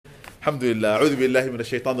الحمد لله. أعوذ بالله من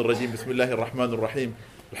الشيطان الرجيم. بسم الله الرحمن الرحيم.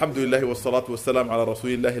 الحمد لله والصلاة والسلام على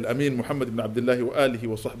رسول الله الأمين محمد بن عبد الله وآله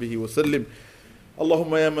وصحبه وسلم.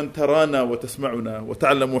 اللهم يا من ترانا وتسمعنا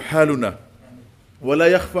وتعلم حالنا ولا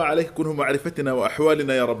يخفى عليك كنه معرفتنا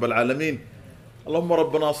وأحوالنا يا رب العالمين. اللهم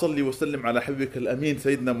ربنا صل وسلم على حبيبك الأمين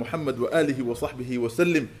سيدنا محمد وآله وصحبه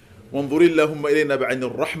وسلم. وانظر اللهم إلينا بعين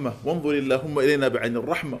الرحمة، وانظر اللهم إلينا بعين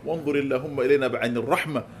الرحمة، وانظر اللهم إلينا بعين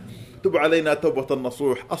الرحمة. تب علينا توبة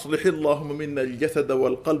نصوح. أصلح اللهم منا الجسد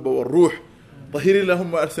والقلب والروح. طهر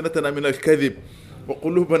اللهم ألسنتنا من الكذب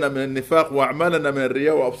وقلوبنا من النفاق وأعمالنا من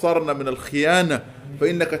الرياء وأبصارنا من الخيانة،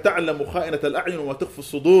 فإنك تعلم خائنة الأعين وما تخفي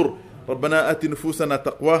الصدور. ربنا آت نفوسنا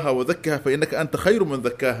تقواها وزكها فإنك أنت خير من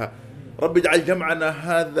زكاها. رب اجعل جمعنا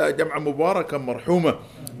هذا جمعا مباركا مرحوما،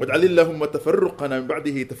 واجعل اللهم تفرقنا من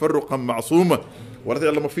بعده تفرقا معصوما، ولا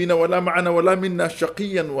تجعل فينا ولا معنا ولا منا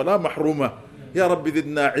شقيا ولا محروما. يا رب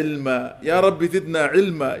زدنا علما، يا رب زدنا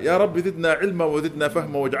علما، يا رب زدنا علما وزدنا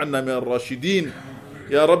فهما واجعلنا من الراشدين.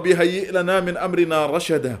 يا رب هيئ لنا من أمرنا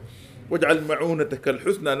رشدا، واجعل معونتك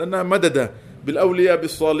الحسنى لنا مددا، بالأولياء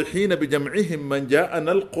بالصالحين بجمعهم من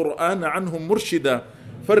جاءنا القرآن عنهم مرشدا.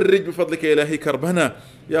 فرج بفضلك إلهي كربنا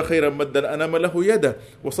يا خير مد الأنام له يدا.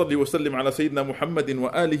 وصلي وسلم على سيدنا محمد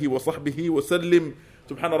وآله وصحبه وسلم.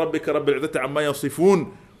 سبحان ربك رب العزة عما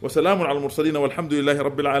يصفون وسلام على المرسلين والحمد لله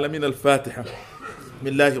رب العالمين. الفاتحة. بسم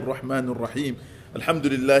الله الرحمن الرحيم. الحمد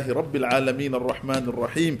لله رب العالمين الرحمن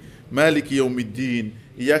الرحيم مالك يوم الدين.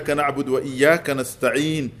 إياك نعبد وإياك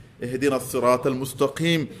نستعين. اهدنا الصراط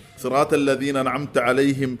المستقيم صراط الذين أنعمت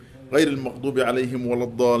عليهم غير المغضوب عليهم ولا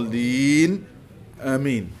الضالين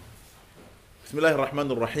آمين. بسم الله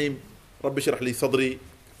الرحمن الرحيم. رب اشرح لي صدري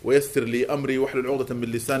ويسر لي أمري واحلل عقدة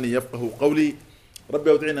من لساني يفقه قولي. رب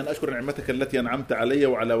أودعني أن أشكر نعمتك التي أنعمت علي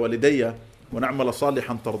وعلى والدي ونعمل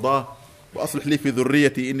صالحا ترضاه وأصلح لي في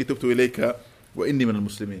ذريتي إني تبت إليك وإني من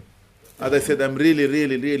المسلمين. As I said, I'm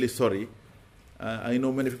really sorry. I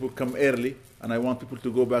know many people come early and I want people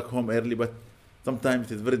to go back home early, but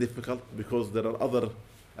sometimes it's very difficult because there are other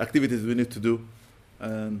activities we need to do.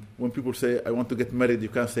 And when people say, I want to get married, you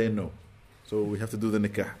can't say no. So we have to do the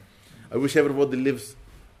nikah. I wish everybody lives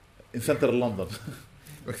in central London.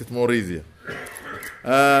 Makes it more easier.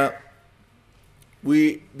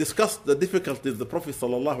 We discussed the difficulties the Prophet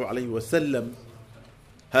ﷺ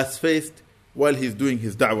has faced while he's doing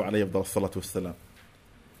his da'wah ﷺ.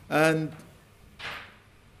 And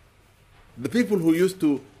the people who used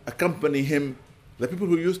to accompany him, the people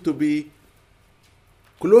who used to be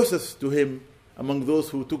closest to him among those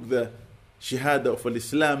who took the shahada of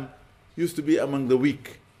Islam, used to be among the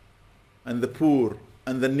weak and the poor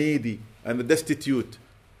and the needy and the destitute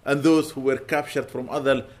and those who were captured from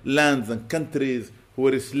other lands and countries, who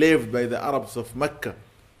were enslaved by the Arabs of Mecca.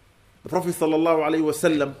 The Prophet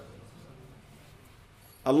ﷺ,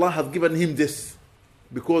 Allah has given him this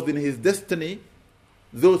because in his destiny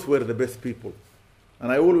those were the best people.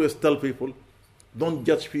 And I always tell people, don't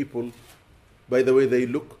judge people by the way they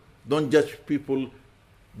look. Don't judge people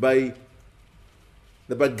by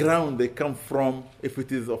the background they come from, if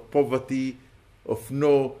it is of poverty, of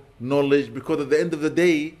no knowledge, because at the end of the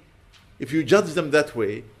day, if you judge them that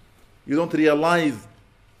way, you don't realize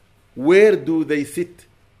where do they sit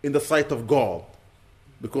in the sight of God.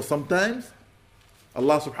 Because sometimes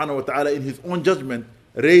Allah subhanahu wa ta'ala in his own judgment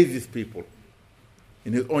raises people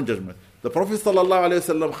in his own judgment. The Prophet sallallahu alayhi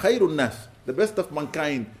wa sallam, khairun nas, the best of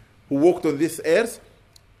mankind who walked on this earth,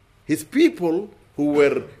 his people who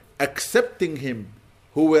were accepting him,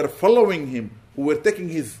 who were following him, who were taking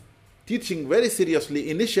his teaching very seriously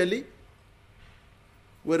initially,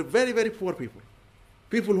 were very poor people.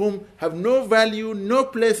 People whom have no value, no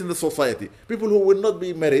place in the society. People who will not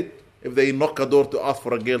be married if they knock a door to ask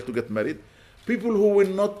for a girl to get married. People who will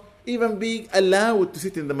not even be allowed to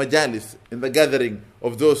sit in the majalis, in the gathering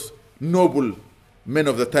of those noble men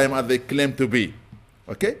of the time as they claim to be.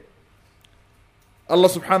 Okay? Allah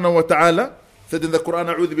subhanahu wa ta'ala said in the Quran,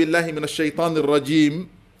 أعوذ بالله من الشيطان الرجيم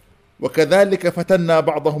وكذلك فتنا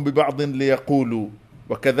بعضهم ببعض ليقولوا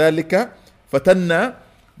وكذلك فتنا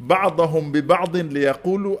بعضهم ببعض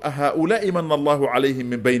ليقولوا أهؤلاء من الله عليهم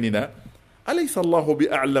من بيننا أليس الله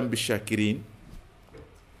بأعلم بالشاكرين.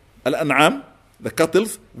 Al-An'am, the cattle,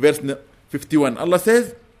 verse 51. Allah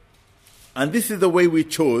says, and this is the way we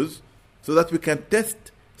chose so that we can test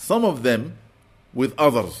some of them with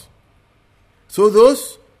others. So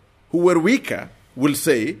those who were weaker will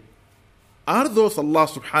say, are those Allah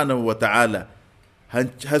subhanahu wa ta'ala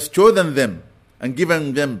has chosen them and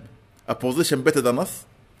given them a position better than us?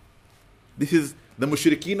 This is the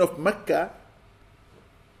mushrikeen of Mecca.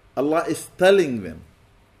 Allah is telling them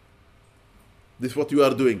This is what you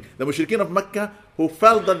are doing. The mushrikeen of Mecca who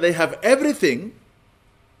felt that they have everything,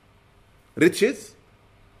 riches,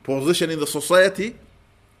 position in the society,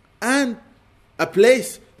 and a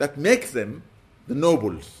place that makes them the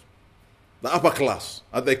nobles, the upper class,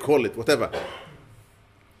 as they call it, whatever.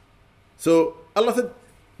 So Allah said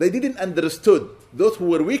they didn't understood those who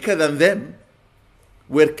were weaker than them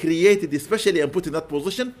were created especially and put in that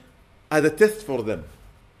position as a test for them.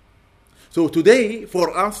 So today,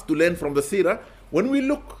 for us to learn from the seerah, when we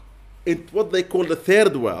look at what they call the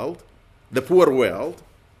third world, the poor world,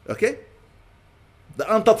 okay,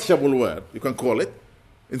 the untouchable world, you can call it,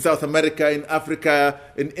 in South America, in Africa,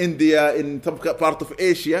 in India, in some part of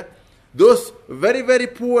Asia, those very, very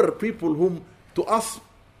poor people whom to us,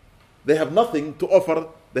 they have nothing to offer,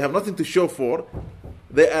 they have nothing to show for,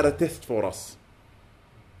 they are a test for us.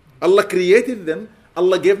 Allah created them,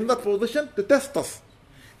 Allah gave them that position to test us.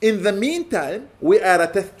 In the meantime, we are a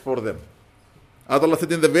test for them. As Allah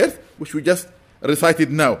said in the verse, which we just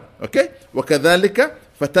recited now. Okay? وَكَذَلِكَ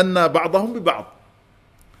فَتَنَّا بَعْضَهُمْ بِبَعْضٍ.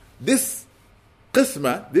 This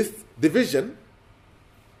qisma, this division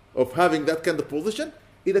of having that kind of position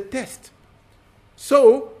is a test.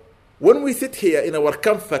 So, when we sit here in our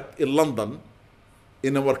comfort in London,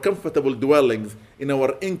 in our comfortable dwellings, in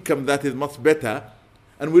our income that is much better,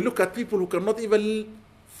 and we look at people who cannot even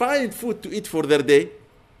find food to eat for their day,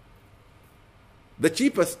 the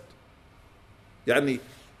cheapest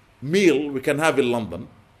meal we can have in London,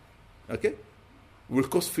 okay, will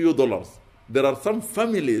cost few dollars. There are some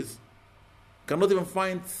families cannot even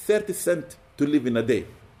find 30 cents to live in a day.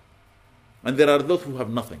 And there are those who have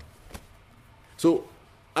nothing. So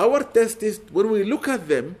our test is when we look at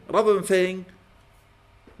them, rather than saying,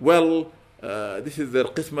 well, this is their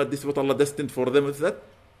qismat, this is what Allah destined for them, is that,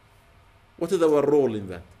 what is our role in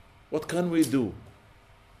that? What can we do?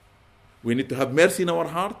 We need to have mercy in our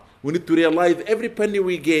heart. We need to realize every penny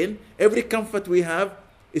we gain, every comfort we have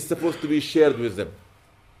is supposed to be shared with them.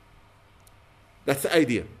 That's the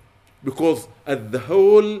idea. Because the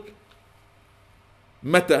whole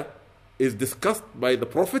matter is discussed by the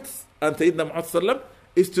prophets and Sayyidina Muhammad sallam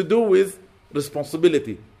is to do with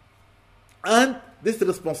responsibility. And this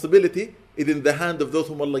responsibility is in the hand of those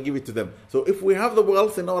whom Allah give it to them. So if we have the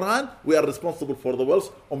wealth in our hand, we are responsible for the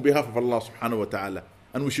wealth on behalf of Allah subhanahu wa ta'ala.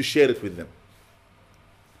 And we should share it with them.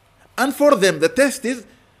 And for them, the test is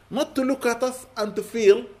not to look at us and to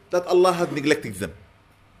feel that Allah has neglected them.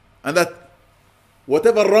 And that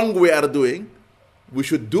whatever wrong we are doing, we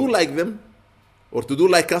should do like them or to do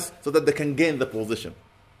like us so that they can gain the position.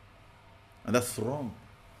 And that's wrong.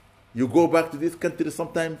 You go back to this country,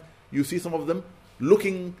 sometimes you see some of them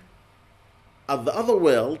looking at the other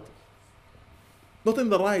world, not in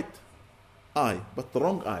the right eye, but the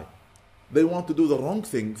wrong eye. They want to do the wrong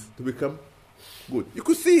things to become good. You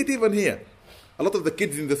could see it even here. A lot of the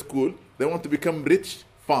kids in the school, they want to become rich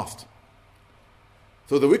fast.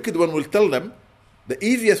 So the wicked one will tell them, the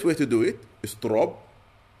easiest way to do it is to rob.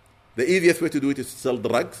 The easiest way to do it is to sell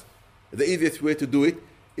drugs. The easiest way to do it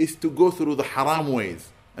is to go through the haram ways.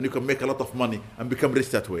 And you can make a lot of money and become rich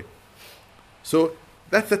that way. So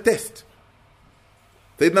that's a test.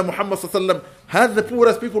 Sayyidina Muhammad sallallahu alaihi wasallam had the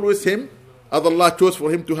poorest people with him, as Allah chose for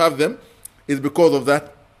him to have them, is because of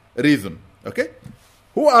that reason. Okay?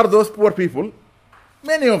 Who are those poor people?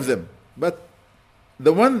 Many of them. But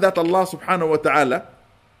the one that Allah subhanahu wa ta'ala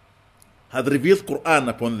had revealed Quran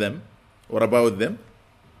upon them, or about them,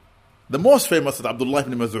 the most famous is Abdullah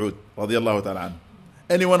ibn Mas'ud, radiallahu ta'ala anhu.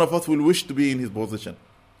 Any one of us will wish to be in his position.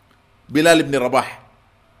 Bilal ibn Rabah,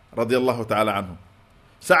 radiallahu ta'ala anhu.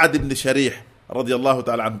 Sa'ad ibn Sharih, radiallahu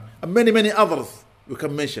ta'ala anhu. And many, many others you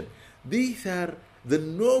can mention. These are the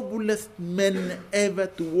noblest men ever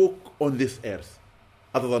to walk on this earth,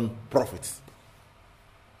 other than prophets.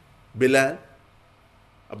 Bilal,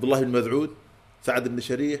 Abdullah ibn Mas'ud, Sa'ad ibn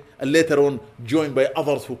Sharih, and later on joined by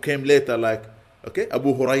others who came later, like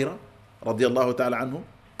Abu Hurairah, radiallahu ta'ala anhu,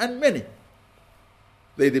 and many.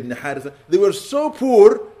 Zayd ibn Haritha. They were so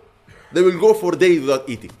poor, they will go for days without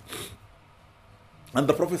eating. And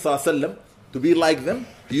the Prophet ﷺ, to be like them,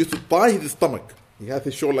 he used to tie his stomach. He has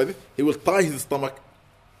his shoulder like this. He will tie his stomach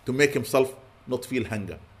to make himself not feel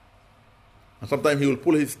hunger. And sometimes he will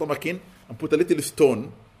pull his stomach in and put a little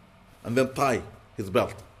stone and then tie his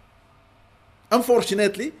belt.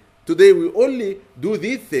 Unfortunately, today we only do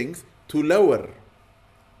these things to lower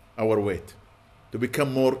our weight, to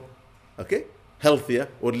become more healthier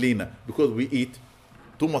or leaner, because we eat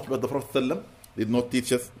too much. But the Prophet ﷺ did not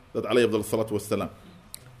teach us that, alayhi salatu wassalam.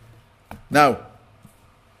 Now,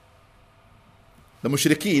 the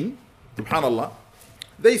mushrikeen, subhanallah,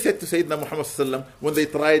 they said to Sayyidina Muhammad ﷺ, when they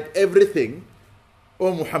tried everything,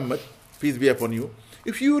 "Oh Muhammad, peace be upon you,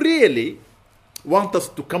 if you really want us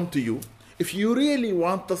to come to you, if you really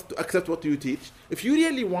want us to accept what you teach, if you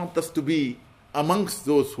really want us to be amongst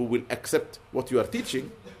those who will accept what you are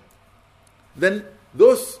teaching, then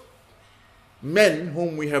those men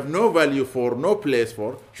whom we have no value for, no place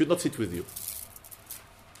for, should not sit with you.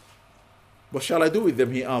 What shall I do with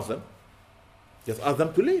them? He asked them. Just ask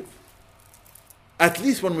them to leave. At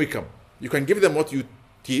least when we come. You can give them what you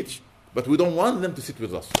teach, but we don't want them to sit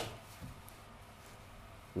with us.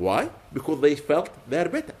 Why? Because they felt they are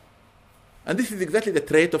better. And this is exactly the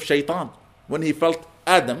trait of Shaitan. When he felt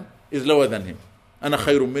Adam is lower than him. Ana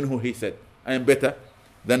khayrun minhu, he said. I am better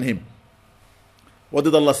than him. What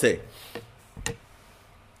did Allah say?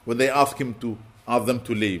 When they asked him to ask them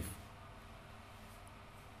to leave.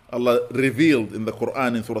 Allah revealed in the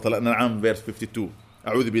Quran in Surah Al-An'am verse 52.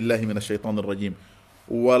 أعوذ بالله من الشيطان الرجيم.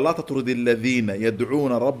 ولا تطرد الذين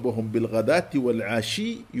يدعون ربهم بالغداة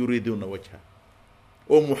والعشي يريدون وجهه.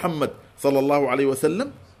 O Muhammad sallallahu alayhi wa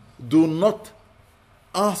sallam, do not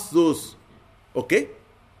ask those, okay,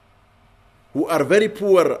 who are very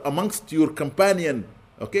poor amongst your companion,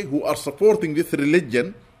 okay, who are supporting this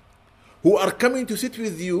religion, who are coming to sit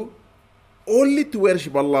with you only to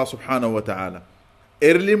worship Allah subhanahu wa ta'ala.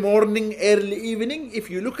 Early morning, early evening, if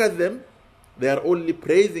you look at them, they are only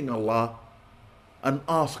praising Allah and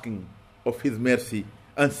asking of His mercy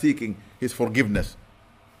and seeking His forgiveness.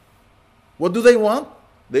 What do they want?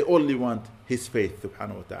 They only want His faith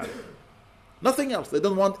subhanahu wa ta'ala. Nothing else. They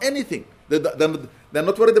don't want anything. They're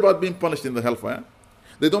not worried about being punished in the hellfire.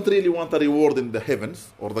 They don't really want a reward in the heavens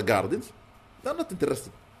or the gardens. They're not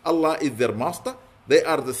interested. Allah is their master. They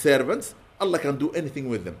are the servants. Allah can do anything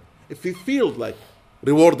with them. If He feels like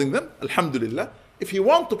rewarding them, alhamdulillah. If He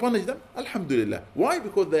wants to punish them, alhamdulillah. Why?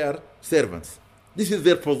 Because they are servants. This is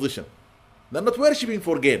their position. They're not worshipping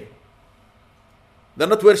for gain. They're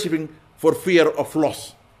not worshipping for fear of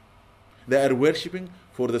loss. They are worshipping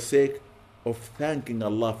for the sake of thanking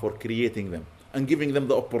Allah for creating them and giving them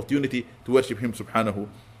the opportunity to worship Him subhanahu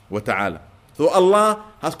wa ta'ala. So Allah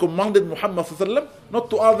has commanded Muhammad sallallahu alaihi wasallam not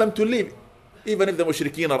to ask them to leave, even if the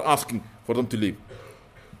mushrikeen are asking for them to leave.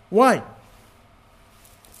 Why?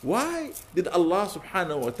 Why did Allah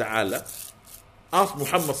subhanahu wa ta'ala ask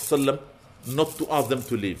Muhammad sallallahu alaihi wasallam not to ask them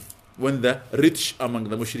to leave when the rich among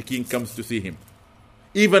the mushrikeen comes to see him,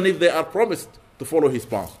 even if they are promised to follow his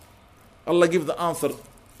path? Allah gives the answer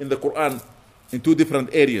in the Quran in two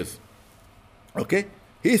different areas. Okay?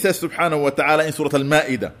 He says subhanahu wa ta'ala in Surah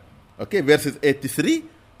Al-Ma'idah, okay, verses 83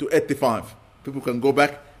 to 85. People can go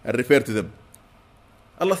back and refer to them.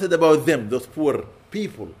 Allah said about them, those poor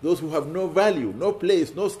people, those who have no value, no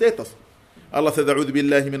place, no status. Allah said, أعوذ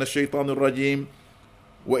بالله من الشيطان الرجيم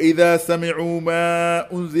وإذا سمعوا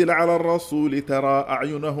ما أنزل على الرسول ترى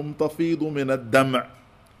أعينهم تفيض من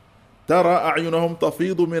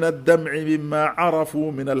الدمع مما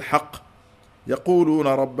عرفوا من الحق يقولون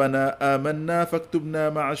ربنا آمنا فاكتبنا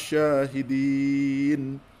مع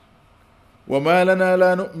الشاهدين وما لنا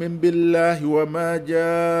لا نؤمن بالله وما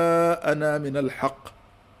جاءنا من الحق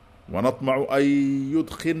ونطمع أن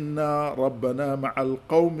يدخلنا ربنا مع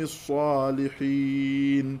القوم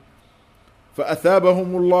الصالحين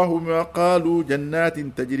فأثابهم الله ما قالوا جنات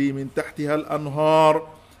تجري من تحتها الأنهار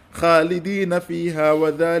خالدين فيها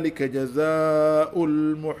وذلك جزاء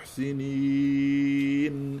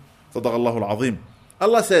المحسنين. صدق الله العظيم.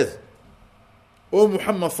 Allah says, O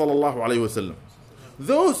Muhammad sallallahu alayhi wa sallam,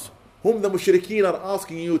 those whom the mushrikeen are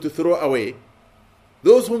asking you to throw away,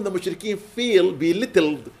 those whom the mushrikeen feel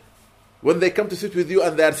belittled when they come to sit with you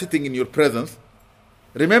and they are sitting in your presence,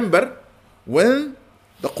 remember, when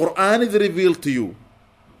the Quran is revealed to you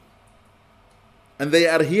and they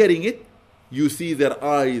are hearing it, you see their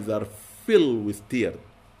eyes are filled with tears.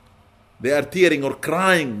 They are tearing or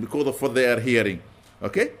crying because of what they are hearing.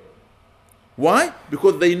 Okay? Why?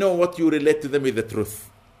 Because they know what you relate to them is the truth.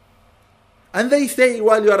 And they say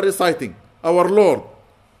while you are reciting, Our Lord,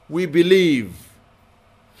 we believe.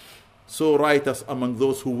 So write us among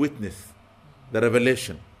those who witness the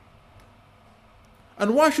revelation.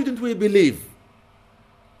 And why shouldn't we believe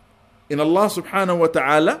in Allah subhanahu wa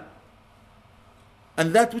ta'ala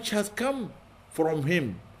and that which has come from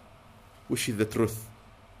Him, which is the truth?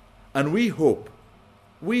 And we hope,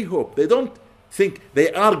 they don't think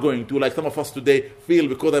they are going to, like some of us today feel,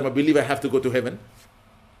 because I'm a believer I have to go to heaven.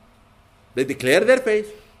 They declare their faith,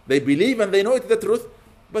 they believe and they know it's the truth,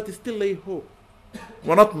 but still they hope.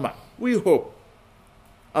 وَنَطْمَعْ, we hope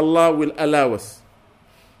Allah will allow us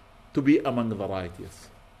to be among the righteous.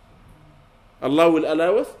 Allah will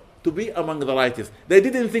allow us to be among the righteous. They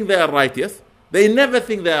didn't think they are righteous. They never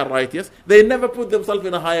think they are righteous. They never put themselves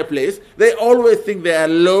in a higher place. They always think they are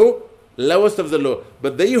low. lowest of the low.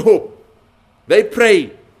 But they hope, they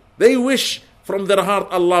pray, they wish from their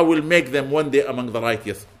heart Allah will make them one day among the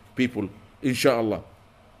righteous people, inshallah.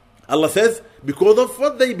 Allah says, because of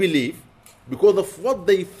what they believe, because of what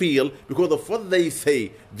they feel, because of what they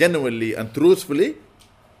say genuinely and truthfully,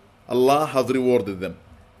 Allah has rewarded them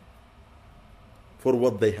for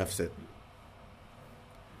what they have said.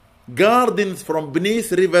 Gardens from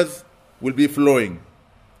beneath rivers will be flowing.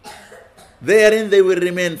 Therein they will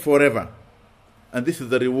remain forever. And this is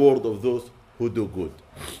the reward of those who do good.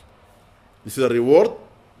 This is the reward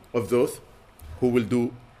of those who will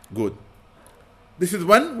do good. This is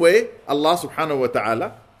one way Allah subhanahu wa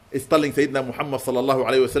ta'ala is telling Sayyidina Muhammad sallallahu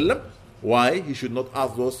alayhi wa sallam why he should not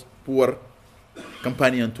ask those poor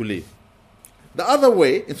companions to leave. The other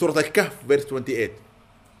way, in Surah Al-Kahf, verse 28.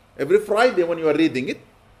 Every Friday when you are reading it,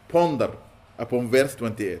 ponder upon verse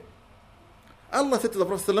 28. Allah said to the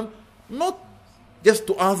Prophet ﷺ, not just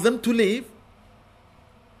to ask them to leave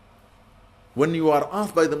when you are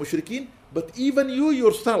asked by the mushrikeen, but even you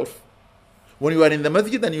yourself. When you are in the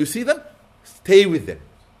masjid and you see them, stay with them.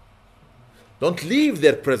 Don't leave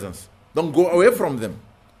their presence. Don't go away from them.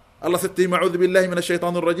 Allah said to him, أعوذ بالله من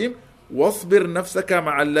الشيطان الرجيم واصبر نفسك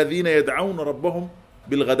مع الذين يدعون ربهم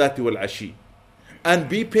بالغداة والعشي. And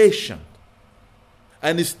be patient.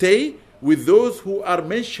 And stay with those who are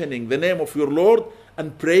mentioning the name of your Lord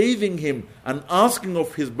and praising Him and asking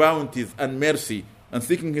of His bounties and mercy and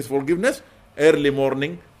seeking His forgiveness early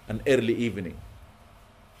morning and early evening.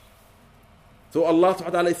 So Allah subhanahu wa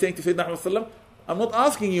ta'ala is saying to Sayyidina Muhammad, I'm not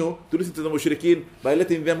asking you to listen to the mushrikeen by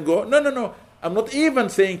letting them go. No. I'm not even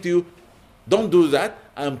saying to you, don't do that.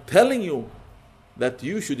 I'm telling you that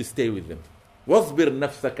you should stay with them. وَاصْبِرْ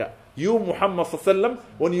نَفْسَكَ. You, Muhammad sallallahu,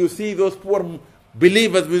 when you see those poor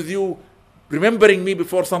believers with you, remembering me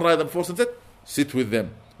before sunrise and before sunset, sit with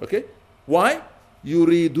them. Okay? Why?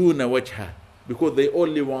 يُرِيدُونَ وَجْهَهُ. Because they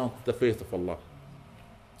only want the face of Allah.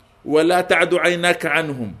 وَلَا تَعْدُ عَيْنَاكَ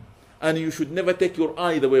عَنْهُمْ. And you should never take your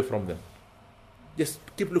eyes away from them. Just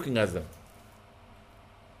keep looking at them.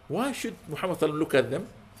 Why should Muhammad sallallahu look at them?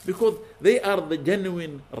 Because they are the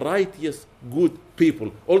genuine, righteous, good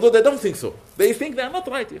people. Although they don't think so. They think they are not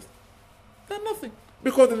righteous. They are nothing.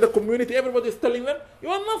 Because in the community, everybody is telling them, you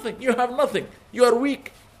are nothing. You have nothing. You are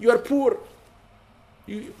weak. You are poor.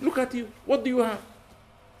 Look at you. What do you have?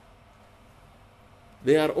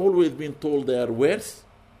 They are always being told they are worse.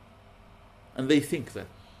 And they think that.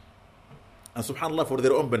 And subhanAllah, for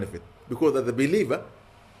their own benefit. Because as a believer,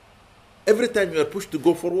 every time you are pushed to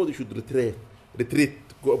go forward, you should retreat,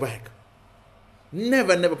 go back.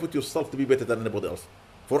 Never put yourself to be better than anybody else.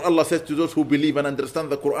 For Allah says to those who believe and understand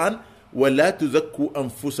the Quran, وَلَا تُزَكُّوا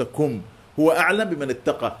أَنفُسَكُمْ هُوَ أَعْلَمْ بِمَنِ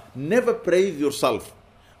اتَّقَى. Never praise yourself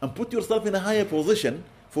and put yourself in a higher position,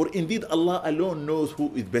 for indeed Allah alone knows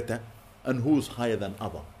who is better and who is higher than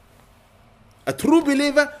other. A true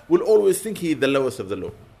believer will always think he is the lowest of the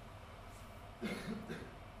low.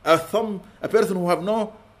 A person who have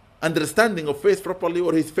no understanding of faith properly,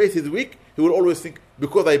 or his faith is weak, he will always think,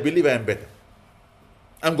 because I believe I am better,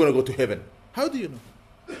 I'm going to go to heaven. How do you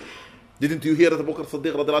know? Didn't you hear Abu Bakr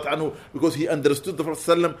Siddiq radiallahu anhu, because he understood the Prophet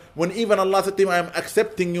ﷺ, when even Allah said to him, I am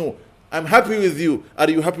accepting you, I'm happy with you, are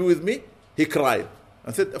you happy with me? He cried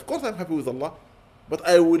and said, of course I'm happy with Allah, but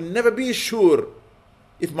I will never be sure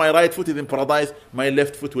if my right foot is in paradise, my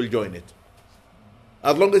left foot will join it.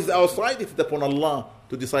 As long as it's outside, it's upon Allah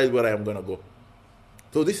to decide where I am going to go.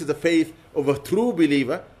 So this is the faith of a true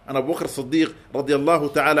believer. And Abu Bakr Siddiq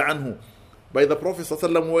radiallahu ta'ala anhu, by the Prophet sallallahu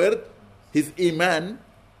alaihi wasallam word, his iman,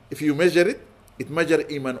 if you measure it, it measures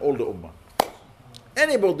iman all the ummah.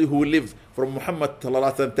 Anybody who lives from Muhammad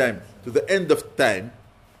sallallahu alaihi wasallam time to the end of time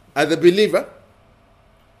as a believer,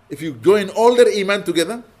 if you join all their iman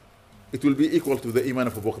together, it will be equal to the iman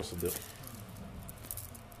of Abu Bakr Siddiq.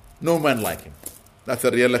 No man like him. That's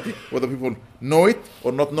a reality, whether people know it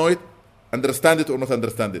or not know it, understand it or not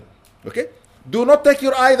understand it. Okay? Do not take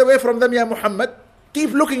your eyes away from them, Ya Muhammad.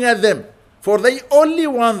 Keep looking at them, for they only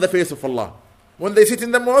want the face of Allah. When they sit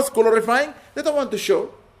in the mosque glorifying, they don't want to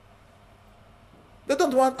show. They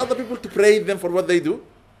don't want other people to praise them for what they do.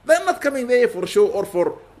 They're not coming there for show or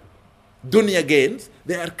for dunya gains.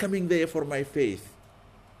 They are coming there for my face.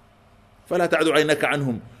 فَلَا تَعْدُ عَيْنَكَ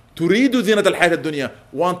عَنْهُمْ تريد زينة الحياة الدنيا,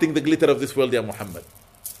 wanting the glitter of this world, Ya Muhammad.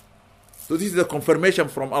 So this is a confirmation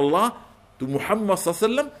from Allah to Muhammad sallallahu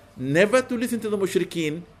alaihi wasallam, never to listen to the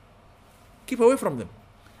mushrikeen. Keep away from them.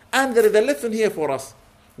 And there is a lesson here for us.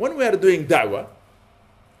 When we are doing da'wah,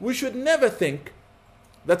 we should never think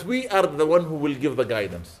that we are the one who will give the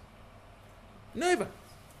guidance. Never.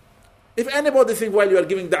 If anybody thinks while you are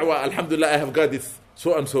giving da'wah, alhamdulillah, I have got this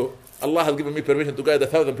so and so, Allah has given me permission to guide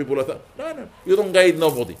 1,000 people. No. You don't guide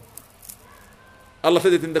nobody. Allah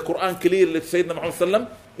said it in the Quran clearly to Sayyidina Muhammad sallam,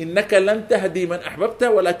 إِنَّكَ لَن تَهْدِي مَنْ أَحْبَبْتَ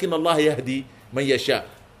وَلَكِنَّ اللَّهَ يَهْدِي مَنْ يَشَاءُ.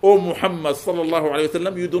 O Muhammad sallallahu alayhi wa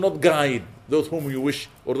sallam, you do not guide those whom you wish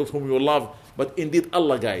or those whom you love, but indeed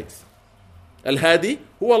Allah guides. Al-Hadi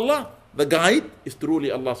huwa Allah. The guide is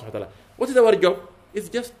truly Allah subhanahu wa ta'ala. What is our job? It's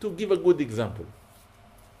just to give a good example.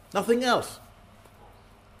 Nothing else.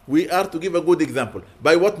 We are to give a good example.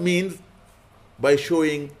 By what means? By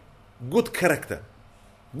showing good character.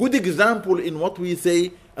 Good example in what we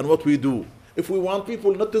say and what we do. If we want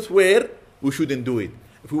people not to swear, we shouldn't do it.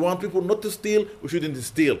 If we want people not to steal, we shouldn't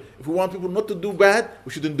steal. If we want people not to do bad,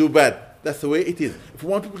 we shouldn't do bad. That's the way it is. If we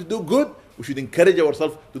want people to do good, we should encourage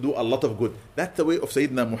ourselves to do a lot of good. That's the way of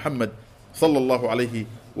Sayyidina Muhammad sallallahu alayhi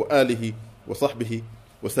wa alihi wa sahbihi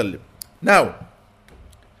wa sallim. Now,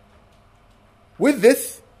 with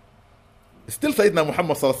this, still Sayyidina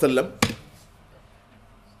Muhammad sallallahu alayhi wa sallam,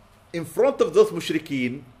 in front of those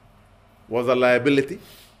mushrikeen was a liability,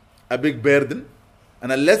 a big burden,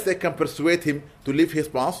 and unless they can persuade him to leave his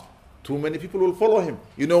path, too many people will follow him.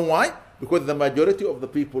 You know why? Because the majority of the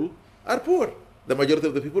people are poor. The majority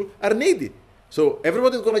of the people are needy. So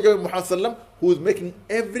everybody is going to join Muhammad sallam, who is making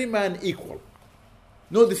every man equal.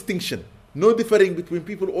 No distinction, no differing between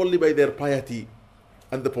people only by their piety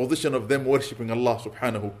and the position of them worshipping Allah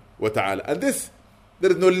subhanahu wa ta'ala. And this,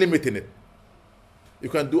 there is no limit in it. You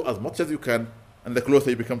can do as much as you can, and the closer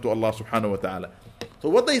you become to Allah subhanahu wa ta'ala. So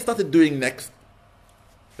what they started doing next,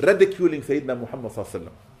 ridiculing Sayyidina Muhammad sallallahu alaihi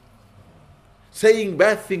wasallam, saying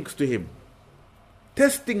bad things to him,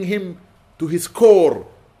 testing him to his core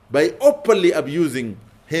by openly abusing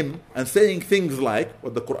him and saying things like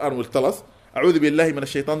what the Quran will tell us, أعوذ بالله من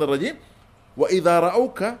الشيطان الرجيم وإذا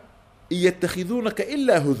رأوك يتخذونك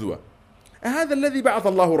إلا هزوا أهذا الذي بعث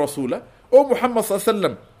الله رسوله. O Muhammad sallallahu alaihi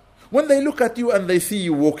wasallam, when they look at you and they see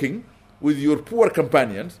you walking with your poor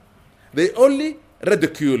companions, they only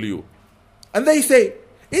ridicule you. And they say,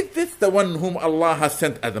 is this the one whom Allah has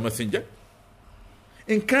sent as a messenger?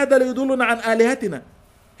 إن كاد ليضلنا عن آلهتنا.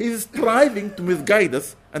 He is striving to misguide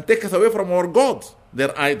us and take us away from our gods,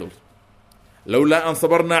 their idols. لولا أن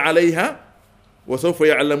صبرنا عليها وسوف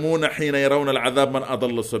يعلمون حين يرون العذاب من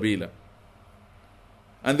أضل سبيلا.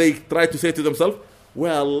 And they try to say to themselves,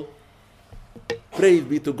 well, praise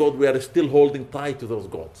be to God, we are still holding tight to those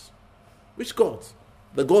gods. Which gods?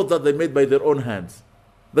 The gods that they made by their own hands.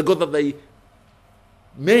 The gods that they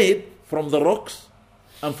made from the rocks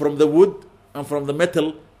and from the wood and from the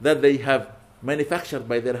metal that they have manufactured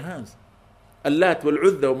by their hands. Allat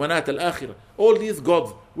wal-Uzza wa Manat al-Akhirah. All these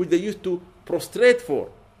gods which they used to prostrate for,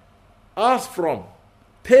 ask from,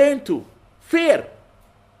 turn to, fear.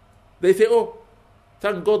 They say, oh,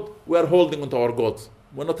 thank God we are holding onto our gods.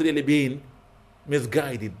 We're not really being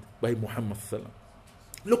misguided by Muhammad sallallahu alaihi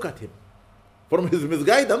wasallam. Look at him. From his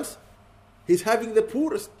misguidance, he's having the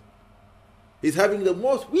poorest. He's having the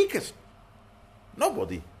most weakest.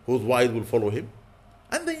 Nobody who's wise will follow him.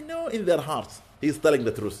 And they know in their hearts he's telling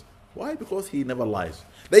the truth. Why? Because he never lies.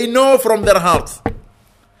 They know from their hearts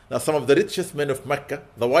that some of the richest men of Mecca,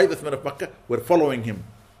 the wisest men of Mecca, were following him.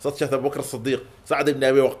 Such as Abu Bakr as-Siddiq, Sa'ad ibn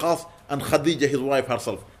Abi Waqqas, and Khadija, his wife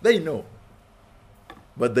herself. They know.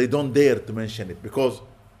 But they don't dare to mention it because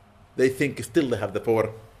they think still they have the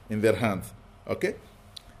power in their hands. Okay?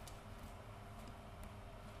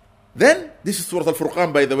 Then, this is Surah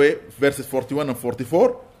Al-Furqan, by the way, verses 41 and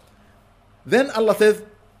 44. Then Allah says,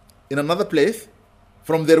 in another place,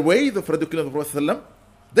 from their ways of ridiculing the Prophet,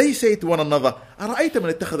 they say to one another, أَرَأَيْتَ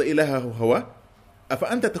مَنِ اتَّخَذَ إِلَهَهُ هَوَى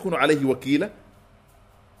أَفَأَنْتَ تَكُونُ عَلَيْهِ وَكِيلًا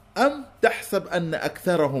أَمْ تَحْسَبْ أَنَّ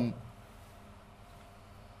أَكْثَرَهُمْ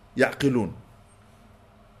يَعْقِلُونَ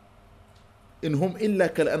إِنْ هُمْ إِلَّا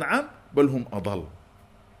كَالْأَنْعَامِ بَلْ هُمْ أَضَلُّ.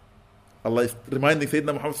 Allah is reminding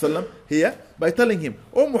Sayyidina Muhammad sallam here by telling him,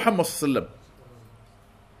 O Muhammad sallam,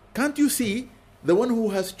 can't you see the one who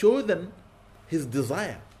has chosen his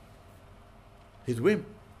desire, his whim,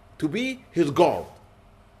 to be his God,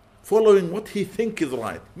 following what he thinks is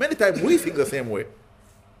right? Many times we think the same way.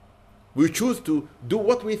 We choose to do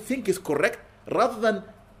what we think is correct rather than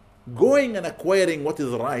going and acquiring what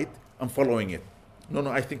is right and following it. No,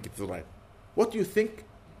 I think it's right. What you think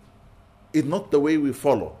is not the way we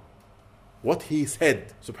follow. What he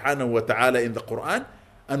said, subhanahu wa ta'ala, in the Quran,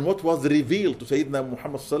 and what was revealed to Sayyidina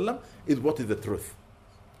Muhammad sallam is what is the truth.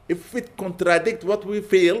 If it contradicts what we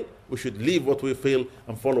feel, we should leave what we feel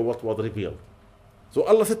and follow what was revealed. So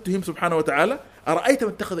Allah said to him, subhanahu wa ta'ala, أَرَأَيْتَ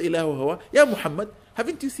مَنْ اتَّخَذَ إِلَهُ هَوَى. Ya Muhammad,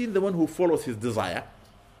 haven't you seen the one who follows his desire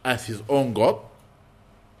as his own God?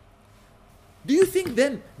 Do you think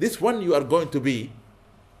then this one you are going to be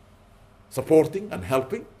supporting and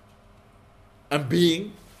helping? and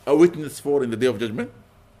being a witness for in the Day of Judgment?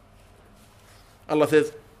 Allah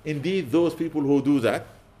says, indeed those people who do that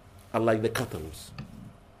are like the cattle.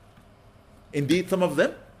 Indeed some of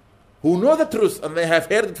them who know the truth and they have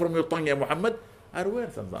heard it from your tongue, Ya Muhammad, are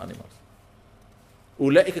worse than the animals.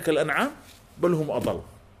 أولئك كالأنعام بل هم أضل.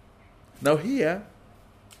 Now here,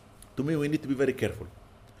 to me, we need to be very careful.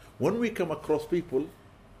 When we come across people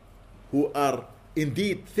who are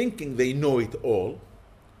indeed thinking they know it all,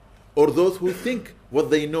 or those who think what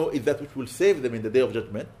they know is that which will save them in the Day of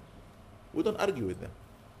Judgment, we don't argue with them.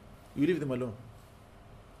 You leave them alone.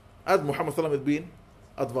 As Muhammad Sallam has been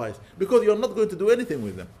advised. Because you're not going to do anything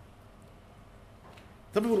with them.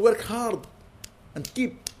 Some people work hard and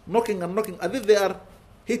keep knocking and knocking as if they are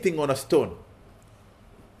hitting on a stone.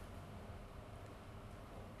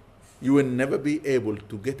 You will never be able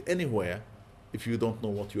to get anywhere if you don't know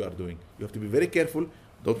what you are doing. You have to be very careful.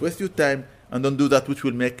 Don't waste your time and don't do that which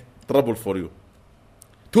will make trouble for you.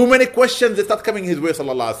 Too many questions that start coming his way,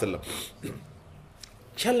 sallallahu alaihi wasallam.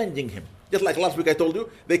 Challenging him. Just like last week I told you,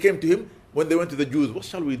 they came to him when they went to the Jews. What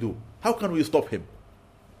shall we do? How can we stop him?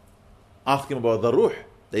 Ask him about the ruh.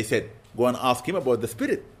 They said, go and ask him about the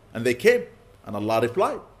spirit. And they came. And Allah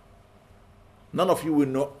replied, none of you will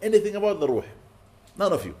know anything about the ruh.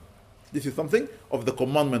 None of you. This is something of the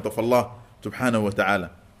commandment of Allah subhanahu wa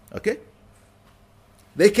ta'ala. Okay?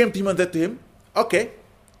 They came to him and said to him, okay,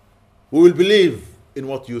 we will believe in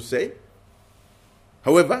what you say.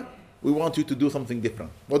 However, we want you to do something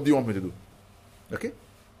different. What do you want me to do? Okay?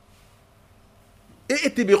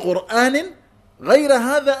 ائت بقرآن غير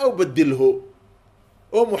هذا أو بدله.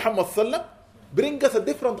 O Muhammad sallam, bring us a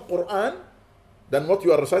different Quran than what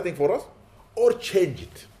you are reciting for us, or change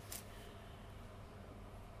it.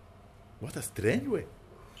 What a strange way.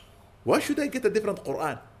 Why should I get a different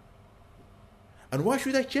Quran? And why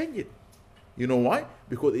should I change it? You know why?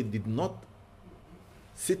 Because it did not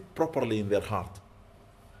sit properly in their heart.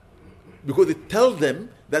 Because it tells them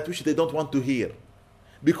that which they don't want to hear.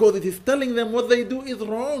 Because it is telling them what they do is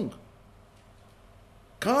wrong.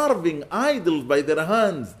 Carving idols by their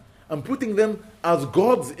hands and putting them as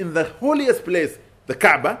gods in the holiest place, the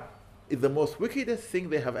Kaaba, is the most wickedest thing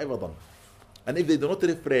they have ever done. And if they do not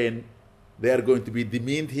refrain, they are going to be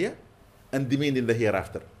demeaned here and demeaned in the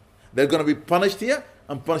hereafter. They're going to be punished here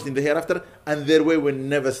and punished in the hereafter, and their way will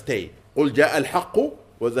never stay. قُلْ جَاءَ الْحَقُّ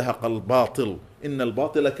وَزَهَقَ الْبَاطِلُ إِنَّ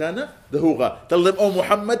الْبَاطِلَ كَانَ زَهُوقًا. Tell them, oh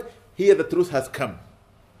Muhammad, here the truth has come.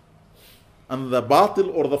 And the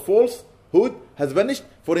batil or the falsehood has vanished,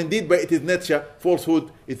 for indeed by its nature,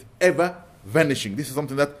 falsehood is ever vanishing. This is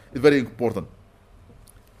something that is very important.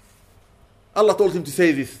 Allah told him to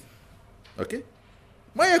say this. Okay?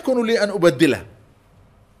 ما يكون لي أن أبدله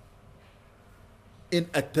إن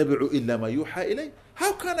أتبع إلا ما يوحى إلي.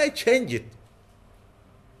 How can I change it?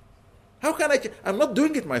 How can I change? I'm not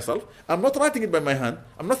doing it myself. I'm not writing it by my hand.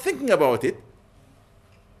 I'm not thinking about it.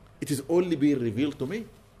 It is only being revealed to me.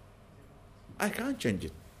 I can't change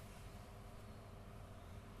it.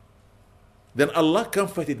 Then Allah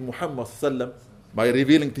comforted Muhammad sallam by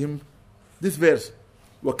revealing to him this verse.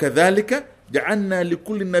 وَكَذَلِكَ جَعَلْنَا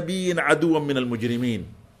لِكُلِّ نَبِيٍّ عَدُوًّا مِنَ الْمُجْرِمِينَ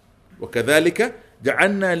وَكَذَلِكَ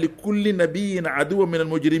جَعَلْنَا لِكُلِّ نَبِيٍّ عَدُوًّا مِنَ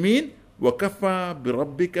الْمُجْرِمِينَ وَكَفَى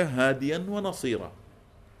بِرَبِّكَ هَادِيًا وَنَصِيرًا.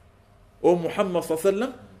 O Muhammad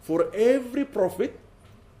sallam, for every prophet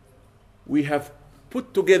we have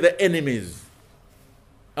put together enemies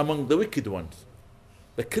among the wicked ones,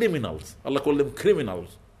 the criminals. Allah called them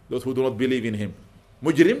criminals, those who do not believe in him.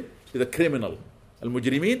 Mujrim is a criminal.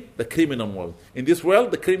 Al-Mujrimin, the criminal world. In this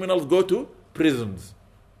world, the criminals go to prisons.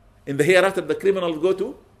 In the hereafter, the criminals go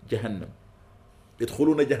to Jahannam.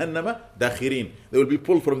 يدخلون جهنم داخرين. They will be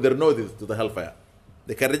pulled from their noses to the hellfire.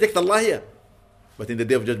 They can reject Allah here, but in the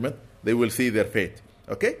Day of Judgment, they will see their fate.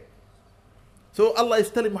 Okay? So Allah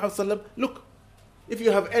is telling Muhammad sallam, look, if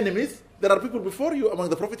you have enemies, there are people before you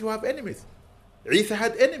among the prophets who have enemies. Isa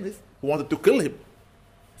had enemies who wanted to kill him.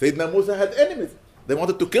 Sayyidina Musa had enemies. They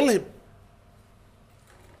wanted to kill him.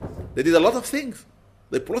 They did a lot of things.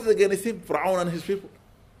 They plotted against him, Fir'aun and his people.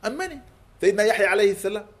 And many. Sayyidina Yahya alayhi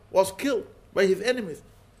salam was killed by his enemies.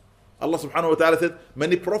 Allah subhanahu wa ta'ala said,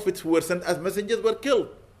 many prophets who were sent as messengers were killed.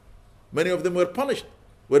 Many of them were punished,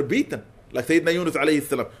 were beaten, like Sayyidina Yunus alayhi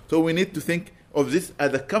salam. So we need to think of this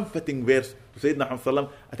as a comforting verse to Sayyidina Muhammad sallam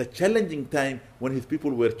at a challenging time when his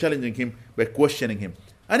people were challenging him by questioning him.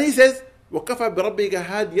 And he says, وَكَفَى بِرَبِّكَ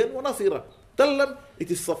هَادِيًا وَنَصِيرًا. Tell them it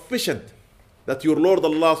is sufficient that your Lord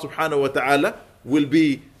Allah subhanahu wa ta'ala will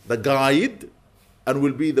be the guide and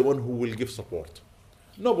will be the one who will give support.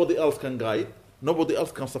 Nobody else can guide, nobody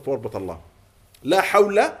else can support but Allah. لا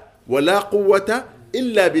حول ولا قوة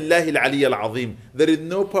إلا بالله العلي العظيم. There is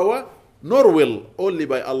no power nor will, only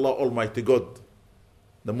by Allah Almighty God,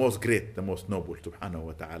 the most great, the most noble, subhanahu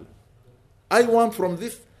wa ta'ala. I want from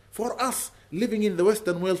this, for us, living in the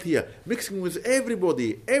Western world here, mixing with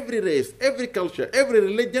everybody, every race, every culture, every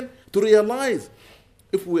religion, to realize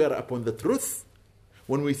if we are upon the truth,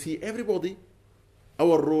 when we see everybody,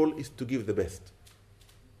 our role is to give the best.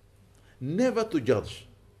 Never to judge,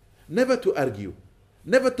 never to argue,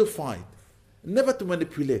 never to fight, never to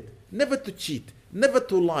manipulate, never to cheat, never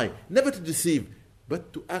to lie, never to deceive,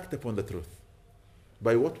 but to act upon the truth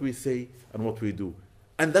by what we say and what we do.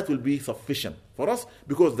 And that will be sufficient for us,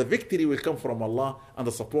 because the victory will come from Allah and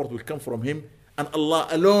the support will come from Him, and Allah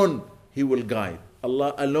alone He will guide.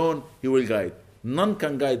 Allah alone He will guide. None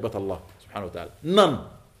can guide but Allah subhanahu wa ta'ala. None.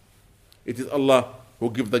 It is Allah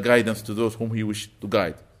who gives the guidance to those whom He wishes to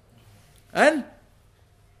guide. And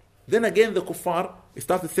then again the kuffar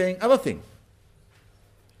started saying other things.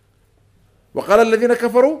 وقال الذين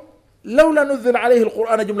كفروا لولا نزل عليه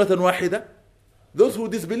القرآن جملة واحدة. Those who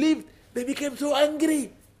disbelieved, they became so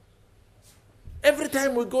angry. Every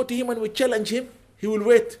time we go to him and we challenge him, he will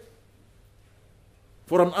wait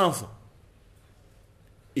for an answer.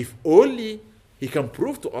 If only he can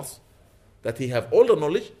prove to us that he have all the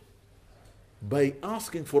knowledge by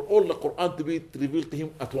asking for all the Quran to be revealed to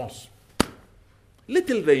him at once.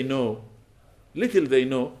 Little they know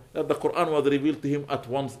that the Quran was revealed to him at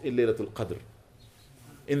once in Laylatul Qadr,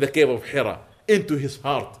 in the cave of Hira, into his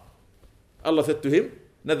heart. Allah said to him,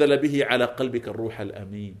 نزل به على قلبك الروح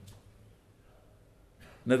الأمين.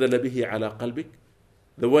 نزل به على قلبك,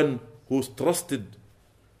 the one who's trusted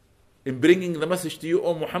in bringing the message to you,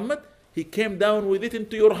 O Muhammad, he came down with it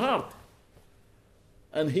into your heart.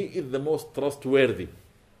 And he is the most trustworthy.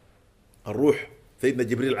 الروح, Sayyidina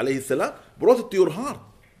Jibreel alayhi salam, brought it to your heart.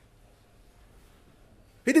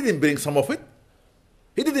 He didn't bring some of it.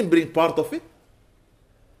 He didn't bring part of it.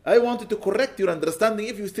 I wanted to correct your understanding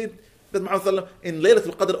if you said that Muhammad in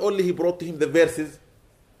Laylatul Qadr only he brought to him the verses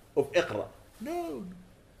of Iqra. No.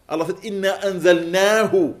 Allah said, Inna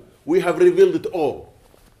anzalnahu. We have revealed it all.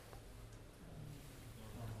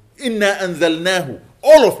 Inna anzalnahu.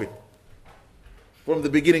 All of it. From the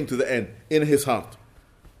beginning to the end. In his heart.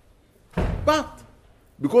 But,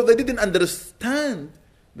 because they didn't understand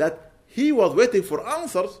that he was waiting for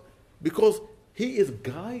answers, because he is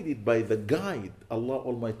guided by the guide, Allah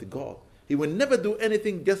Almighty God. He will never do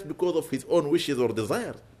anything just because of his own wishes or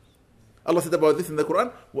desires. Allah said about this in the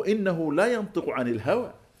Quran, وَإِنَّهُ لَا يَنْطِقُ عَنِ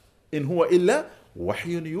الْهَوَىٰ إِنْ هُوَ إِلَّا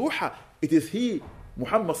وَحْيٌ يُوحَىٰ. It is he,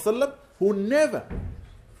 Muhammad sallam, who never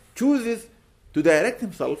chooses to direct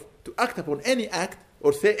himself to act upon any act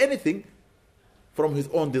or say anything from his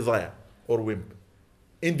own desire or whim.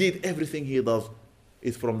 Indeed, everything he does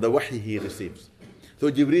is from the wahy he receives. So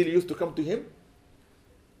Jibreel used to come to him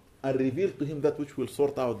and reveal to him that which will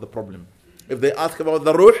sort out the problem. If they ask about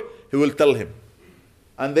the ruh, he will tell him.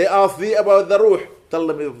 And they ask thee about the ruh, tell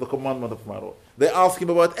them it's the commandment of my ruh. They ask him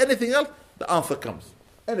about anything else, the answer comes.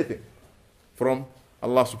 Anything. From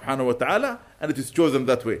Allah subhanahu wa ta'ala, and it is chosen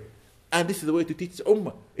that way. And this is the way to teach the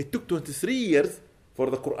ummah. It took 23 years for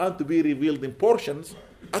the Quran to be revealed in portions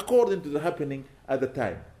according to the happening at the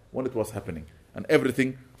time when it was happening. And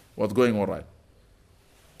everything was going all right.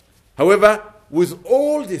 However, with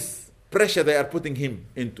all this pressure they are putting him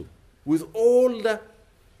into, with all the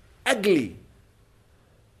ugly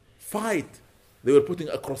fight they were putting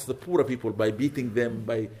across the poorer people by beating them,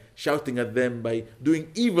 by shouting at them, by doing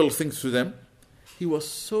evil things to them, he was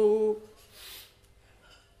so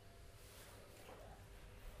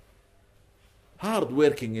hard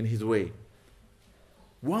working in his way,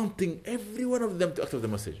 wanting every one of them to accept the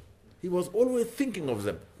message. He was always thinking of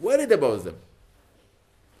them, worried about them.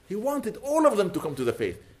 He wanted all of them to come to the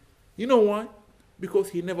faith. You know why? Because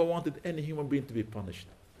he never wanted any human being to be punished.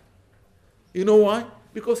 You know why?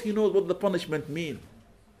 Because he knows what the punishment means.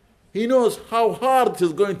 He knows how hard it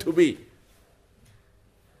is going to be.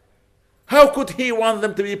 How could he want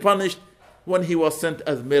them to be punished when he was sent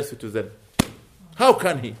as mercy to them? How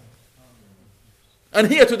can he? And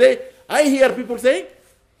here today, I hear people saying,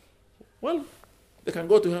 well, they can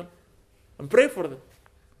go to hell and pray for them.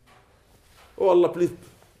 Oh Allah, please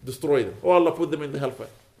destroy them. Oh Allah, put them in the hellfire.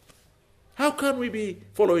 How can we be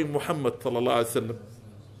following Muhammad sallallahu alaihi wasallam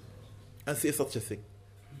and say such a thing?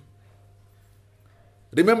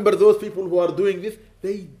 Remember, those people who are doing this,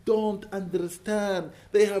 they don't understand.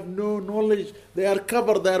 They have no knowledge. They are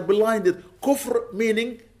covered. They are blinded. Kufr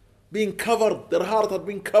meaning being covered. Their heart has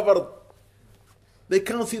been covered. They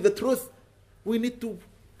can't see the truth. We need to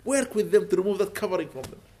work with them to remove that covering from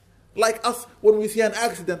them. Like us, when we see an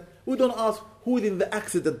accident, we don't ask who is in the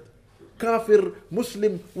accident. kafir,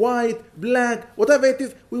 Muslim, white, black, whatever it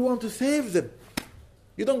is, we want to save them.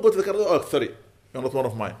 You don't go to the car, oh, sorry, you're not one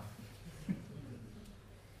of mine.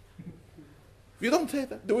 You don't say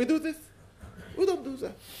that. Do we do this? We don't do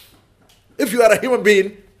that. If you are a human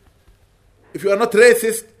being, if you are not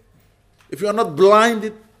racist, if you are not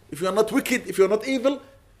blinded, if you are not wicked, if you are not evil,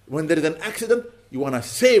 when there is an accident, you want to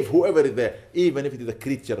save whoever is there, even if it is a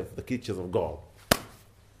creature of the creatures of God.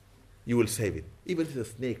 You will save it. Even if it's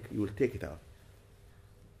a snake, you will take it out.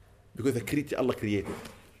 Because the creature Allah created.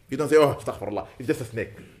 You don't say, oh, astaghfirullah, it's just a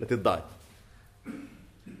snake, let it die.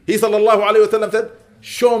 He sallallahu alayhi wa sallam said,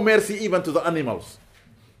 show mercy even to the animals.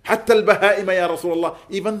 حتى البهائم يا رسول الله.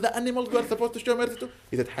 Even the animals we are supposed to show mercy to?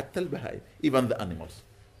 He said, حتى البهائم. Even the animals.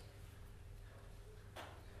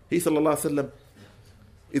 He sallallahu alayhi wa sallam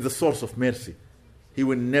is the source of mercy. He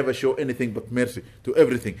will never show anything but mercy to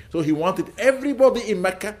everything. So he wanted everybody in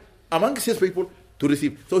Mecca, amongst his people, to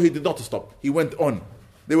receive. So he did not stop. He went on.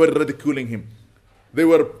 They were ridiculing him. They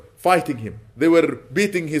were fighting him. They were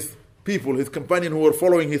beating his people, his companions who were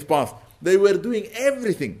following his path. They were doing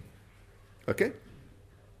everything. Okay?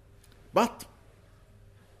 But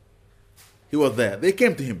he was there. They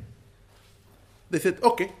came to him. They said,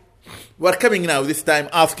 okay, we're coming now this time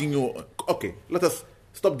asking you, okay, let us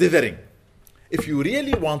stop dithering. If you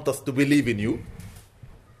really want us to believe in you,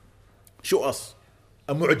 show us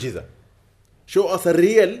a mu'jiza. Show us a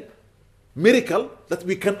real miracle that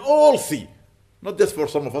we can all see. Not just for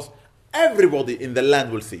some of us. Everybody in the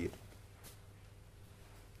land will see it.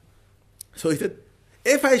 So he said,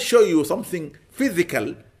 if I show you something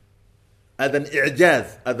physical as an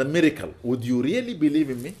i'jaz, as a miracle, would you really believe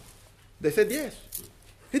in me? They said yes.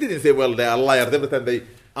 He didn't say, well, they are liars. Every time they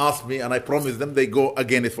ask me and I promise them, they go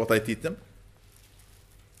against what I teach them.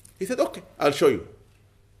 He said, okay, I'll show you.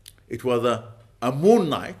 It was a moon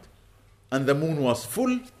night, and the moon was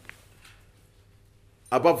full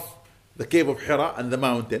above the cave of Hira and the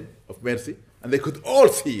mountain of mercy, and they could all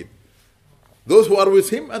see it. Those who are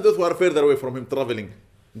with him and those who are further away from him traveling,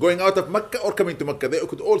 going out of Mecca or coming to Mecca, they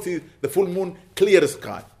could all see the full moon, clear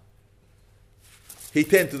sky. He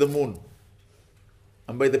turned to the moon,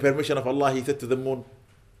 and by the permission of Allah, he said to the moon,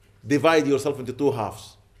 divide yourself into two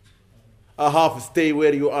halves. A half stay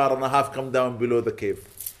where you are and a half come down below the cave.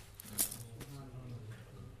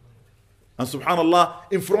 And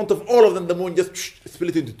subhanallah, in front of all of them, the moon just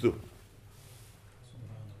split into two.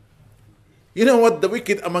 You know what the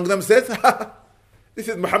wicked among them says? This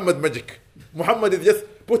is Muhammad magic. Muhammad is just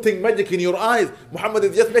putting magic in your eyes. Muhammad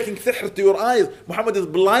is just making sihr to your eyes. Muhammad is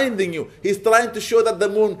blinding you. He's trying to show that the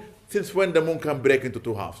moon, since when the moon can break into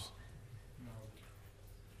two halves.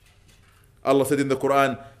 Allah said in the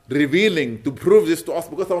Quran, revealing to prove this to us,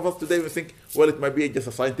 because some of us today we think, well, it might be just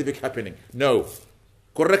a scientific happening. No.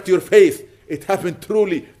 Correct your faith. It happened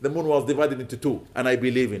truly. The moon was divided into two, and I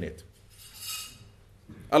believe in it.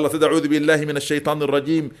 Allah said, أعوذ بالله من الشيطان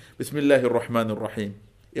الرجيم بسم الله الرحمن الرحيم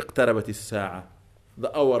اقتربت الساعة.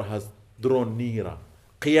 The hour has drawn nearer.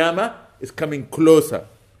 Qiyamah is coming closer.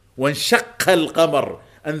 وانشق القمر,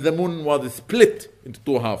 and the moon was split into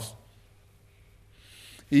two halves.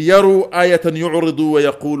 يروا آية يعرضوا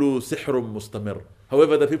ويقولوا سحر مستمر.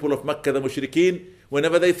 However, the people of Mecca, the mushrikeen,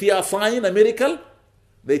 whenever they see a sign, a miracle,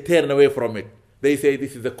 they turn away from it. They say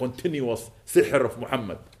this is a continuous sihr of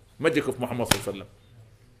Muhammad, magic of Muhammad sallallahu alaihi wasallam.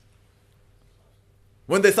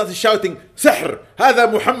 When they started shouting, Sihr,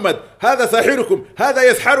 هذا Muhammad, هذا ساحركم,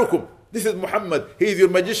 هذا يسحركم. This is Muhammad, he is your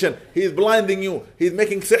magician, he is blinding you, he is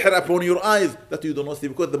making sihr upon your eyes that you do not see.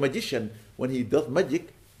 Because the magician, when he does magic,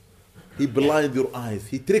 he blinds your eyes,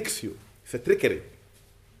 he tricks you. It's a trickery.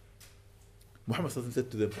 Muhammad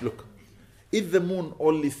said to them, look, is the moon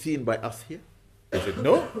only seen by us here? They said,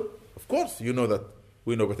 no, of course, you know that.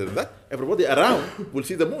 We know better than that. Everybody around will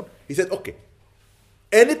see the moon. He said, okay,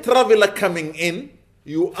 any traveler coming in,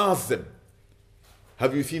 you ask them,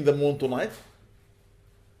 have you seen the moon tonight?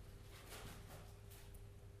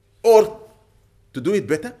 Or, to do it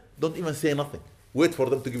better, don't even say nothing. Wait for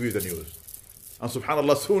them to give you the news. And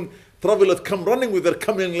subhanAllah, soon travelers come running with their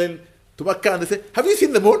coming in to Makkah and they say, have you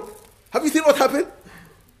seen the moon? Have you seen what happened?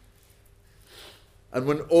 And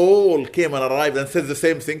when all came and arrived and said the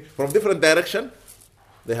same thing from different direction,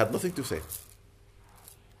 they had nothing to say.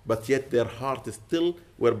 But yet their hearts still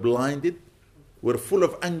were blinded, were full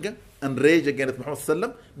of anger and rage against Muhammad sallallahu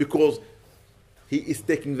alaihi wasallam, because he is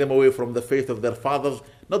taking them away from the faith of their fathers,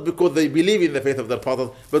 not because they believe in the faith of their fathers,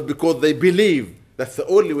 but because they believe that's the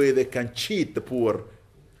only way they can cheat the poor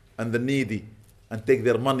and the needy and take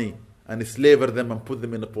their money and enslave them and put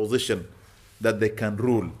them in a position that they can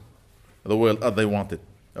rule the world as they want it.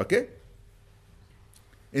 Okay?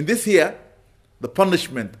 In this year, the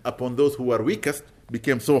punishment upon those who were weakest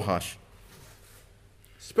became so harsh.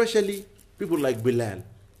 Especially people like Bilal.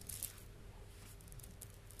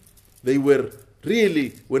 They were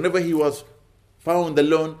really, whenever he was found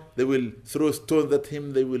alone, they will throw stones at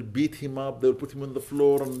him, they will beat him up, they will put him on the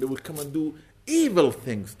floor, and they will come and do evil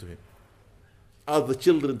things to him. Ask the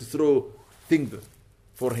children to throw things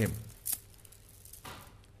for him.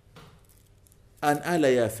 And Ala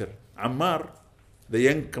Yasir, Ammar, the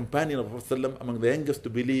young companion of Prophet ﷺ, among the youngest to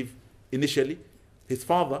believe initially, his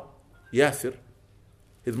father, Yasir,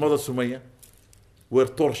 his mother, Sumayya, were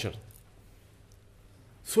tortured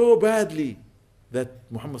so badly that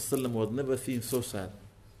Muhammad ﷺ was never seen so sad.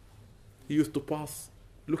 He used to pass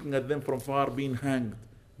looking at them from far, being hanged,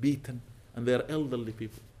 beaten, and they are elderly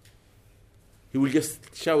people. He will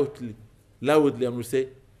just shout loudly and will say,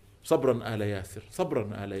 Sabran ala Yasir,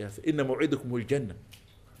 Sabran ala Yasir, inna mu'idukumul jannah.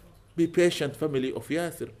 Be patient, family of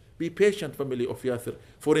Yasir. Be patient, family of Yasir.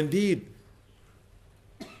 For indeed,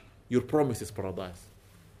 your promise is paradise.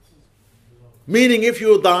 Meaning, if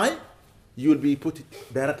you die, you will be put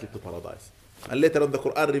directly to paradise. And later on the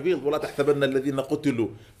Quran revealed, وَلَا تَحْسَبَنَّ الَّذِينَ قُتِلُوا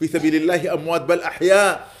فِي سَبِيلِ اللَّهِ أَمْوَاتٍ بَلْ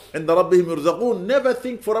أَحْيَاءٌ عِنْدَ رَبِّهِمْ يُرْزَقُونَ. Never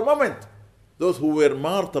think for a moment those who were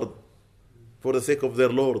martyred for the sake of their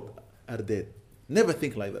Lord are dead. Never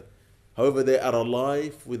think like that. However, they are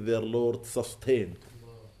alive with their Lord sustained.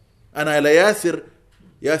 And Ala Yasir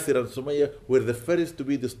and Sumayya were the first to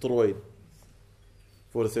be destroyed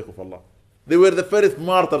for the sake of Allah. They were the first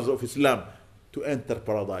martyrs of Islam to enter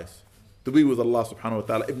paradise, to be with Allah subhanahu wa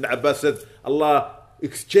ta'ala. Ibn Abbas said, Allah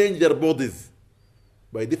exchanged their bodies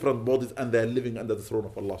by different bodies and they are living under the throne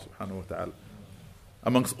of Allah subhanahu wa ta'ala.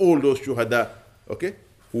 Amongst all those shuhada, okay,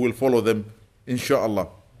 who will follow them, inshaAllah.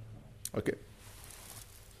 Okay.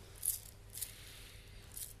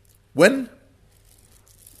 When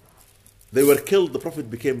they were killed, the Prophet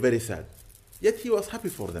became very sad. Yet he was happy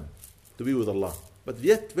for them to be with Allah. But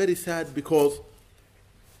yet very sad because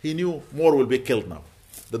he knew more will be killed now.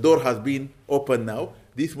 The door has been opened now.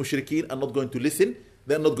 These mushrikeen are not going to listen.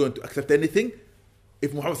 They are not going to accept anything.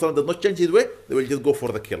 If Muhammad ﷺ does not change his way, they will just go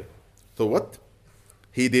for the kill. So what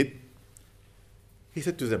he did, he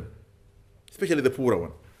said to them, especially the poorer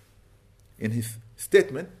one, in his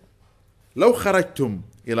statement, لو خرجتم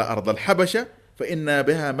إلى أرض الحبشة فإن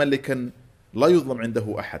بها ملكا لا يظلم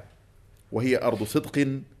عنده أحد وهي أرض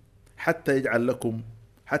صدق حتى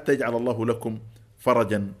يجعل الله لكم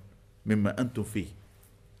فرجا مما أنتم فيه.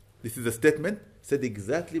 This is a statement said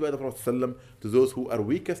exactly by the Prophet ﷺ to those who are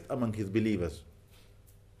weakest among his believers,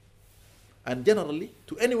 and generally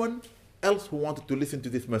to anyone else who wanted to listen to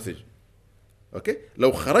this message. Okay?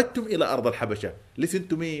 لو خرجتم إلى أرض الحبشة. Listen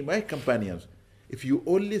to me, my companions. If you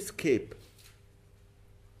only escape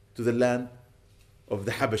to the land of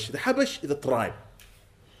the Habash. The Habash is a tribe.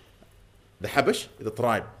 The Habash is a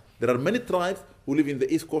tribe. There are many tribes who live in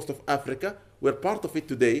the east coast of Africa, where part of it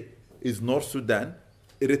today is North Sudan,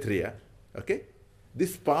 Eritrea. Okay?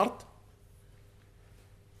 This part,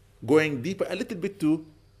 going deeper a little bit to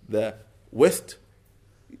the west,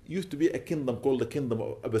 used to be a kingdom called the Kingdom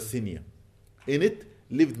of Abyssinia. In it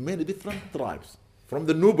lived many different tribes, from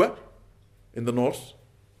the Nuba in the north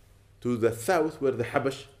to the south where the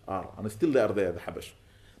Habash are, and still they are there, the Habash.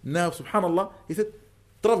 Now, subhanallah, he said,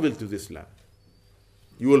 travel to this land.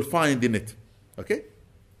 You will find in it, okay,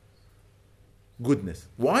 goodness.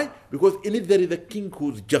 Why? Because in it there is a king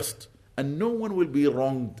who's just, and no one will be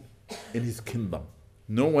wronged in his kingdom.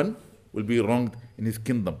 No one will be wronged in his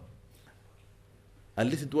kingdom. And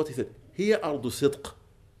listen to what he said. Here ardu sidq.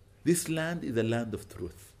 This land is a land of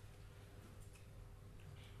truth.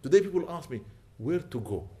 Today people ask me, where to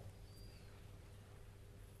go?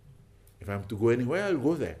 If I'm to go anywhere, I'll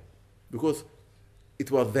go there. Because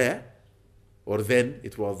it was there, or then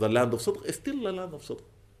it was the land of Sidq. It's still a land of Sidq.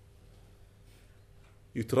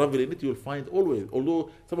 You travel in it, you'll find always,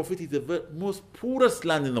 although some of it is the most poorest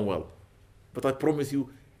land in the world. But I promise you,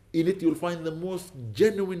 in it you'll find the most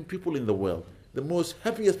genuine people in the world, the most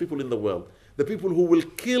happiest people in the world, the people who will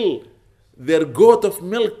kill their goat of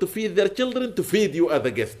milk to feed their children, to feed you as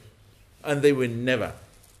a guest. And they will never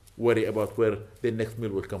worry about where their next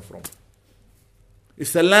meal will come from.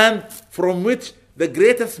 It's a land from which the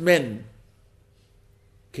greatest men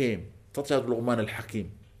came, such as Luqman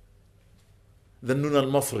al-Hakim, the Nun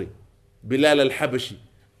al-Masri, Bilal al-Habashi,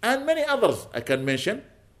 and many others I can mention,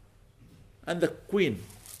 and the queen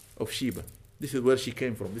of Sheba. This is where she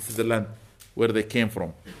came from. This is the land where they came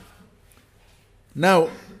from. Now,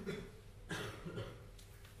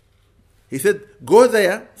 he said, go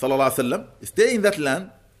there, sallallahu alaihi wasallam, stay in that land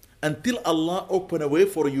until Allah open a way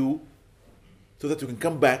for you so that you can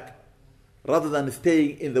come back rather than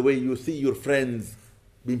staying in the way you see your friends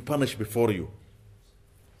being punished before you.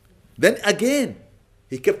 Then again,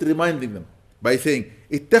 he kept reminding them by saying,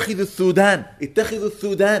 اتخذوا السودان, اتخذوا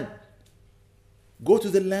السودان. Go to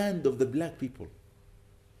the land of the black people.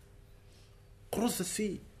 Cross the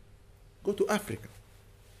sea. Go to Africa.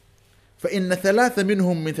 فإن ثلاثة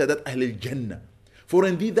منهم من سادات أهل الجنة. For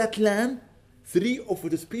indeed that land, 3 of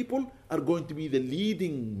its people are going to be the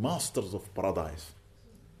leading masters of paradise.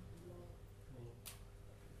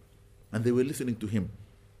 And they were listening to him.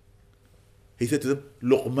 He said to them,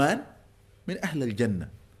 Luqman min Ahl al-Jannah.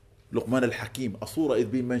 Luqman al-Hakim. A surah is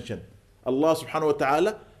being mentioned. Allah subhanahu wa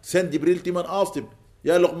ta'ala sent Jibril to him and asked him,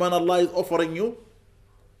 Ya Luqman, Allah is offering you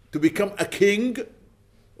to become a king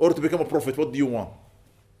or to become a prophet. What do you want?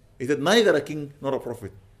 He said, neither a king nor a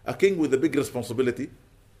prophet. A king with a big responsibility.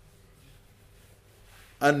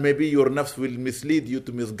 And maybe your nafs will mislead you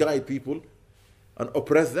to misguide people and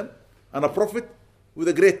oppress them. And a prophet with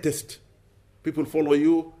a great test. People follow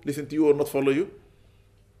you, listen to you or not follow you.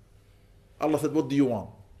 Allah said, what do you want?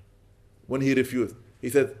 When he refused, he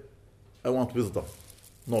said, I want wisdom,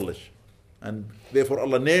 knowledge. And therefore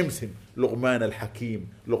Allah names him Luqman al-Hakim,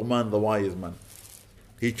 Luqman the wise man.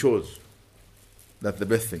 He chose. That's the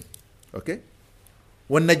best thing. Okay?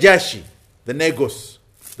 When Najashi, the Negos,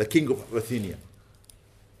 the king of Abyssinia,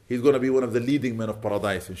 he's going to be one of the leading men of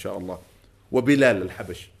paradise, inshallah. Wa Bilal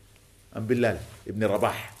al-Habash. And Bilal ibn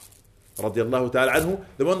Rabah, radiallahu ta'ala anhu,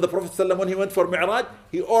 the one the Prophet ﷺ, when he went for Mi'raj,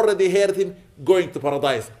 he already heard him going to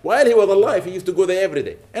paradise. While he was alive, he used to go there every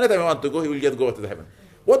day. Anytime he wanted to go, he will just go to the heaven.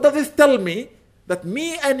 What does this tell me? That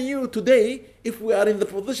me and you today, if we are in the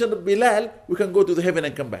position of Bilal, we can go to the heaven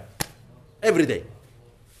and come back. Every day.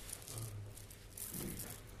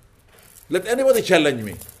 Let anybody challenge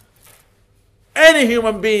me. Any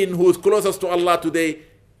human being who is closest to Allah today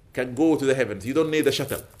can go to the heavens. You don't need a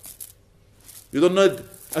shuttle. You don't need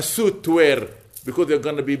a suit to wear because you're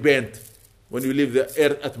going to be bent when you leave the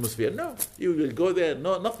earth atmosphere. No, you will go there.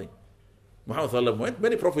 No, nothing. Muhammad sallallahu went.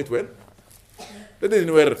 Many prophets went. They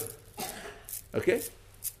didn't wear,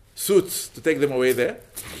 suits to take them away there.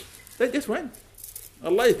 They just went.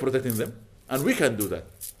 Allah is protecting them, and we can do that.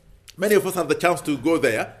 Many of us have the chance to go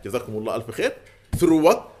there. Jazakumullah alf khair. Through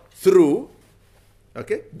what? Through,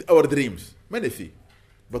 our dreams. Many see.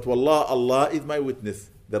 But wallah, Allah is my witness.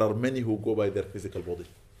 There are many who go by their physical body.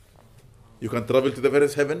 You can travel to the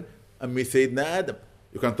first heaven and meet Sayyidina Adam.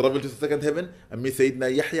 You can travel to the second heaven and meet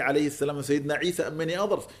Sayyidina Yahya alayhi salam and Sayyidina Isa and many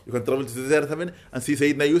others. You can travel to the third heaven and see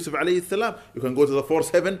Sayyidina Yusuf alayhi salam. You can go to the fourth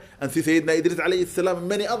heaven and see Sayyidina Idris alayhi salam and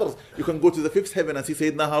many others. You can go to the fifth heaven and see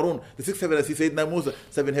Sayyidina Harun. The sixth heaven and see Sayyidina Musa.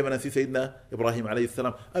 Seventh heaven and see Sayyidina Ibrahim alayhi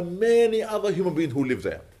salam. And many other human beings who live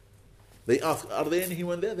there. They ask, are there any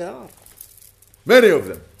human there? There are. Many of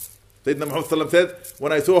them. Sayyidina Muhammad sallam said,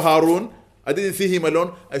 when I saw Harun, I didn't see him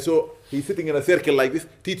alone. I saw he's sitting in a circle like this,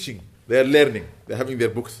 teaching. They are learning. They are having their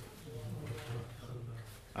books.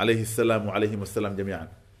 Alayhi salam wa alayhim assalam jami'an.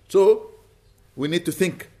 So, we need to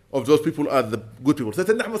think of those people as the good people. So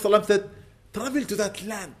Sayyidina Muhammad sallam said, travel to that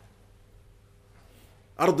land.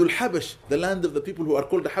 Ardul Habash, the land of the people who are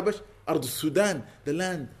called the Habash. Ardul Sudan, the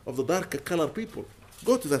land of the darker colored people.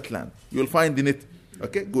 Go to that land. You will find in it.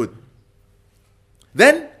 Okay, good.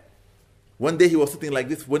 Then, one day he was sitting like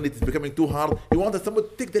this, when it is becoming too hard, he wanted somebody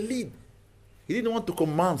to take the lead. He didn't want to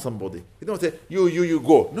command somebody. He didn't want to say, you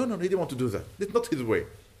go. No, he didn't want to do that. That's not his way.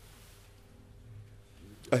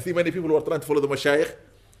 I see many people who are trying to follow the mashayikh,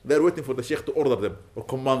 they're waiting for the sheikh to order them or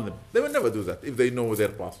command them. They will never do that if they know their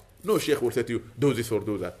path. No sheikh will say to you, do this or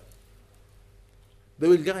do that. They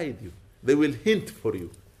will guide you. They will hint for you.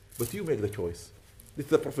 But you make the choice. This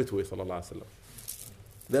is the Prophet way, sallallahu alaihi wasallam.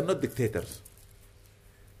 They are not dictators.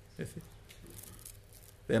 You see?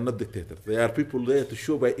 They are not dictators. They are people there to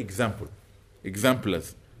show by example.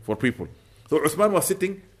 Exemplars for people. So Uthman was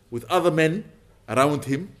sitting with other men around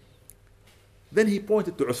him. Then he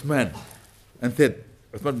pointed to Uthman and said,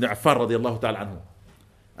 Uthman ibn Affan radiallahu ta'ala anhu.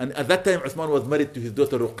 And at that time Uthman was married to his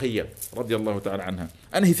daughter Ruqayya radiallahu ta'ala anha.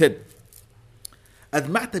 And he said,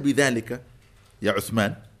 أدمعت بذلك يا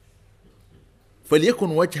عثمان فليكن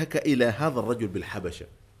وجهك إلى هذا الرجل بالحبشة.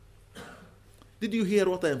 Did you hear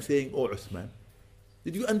what I am saying, O Uthman?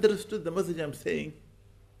 Did you understand the message I am saying?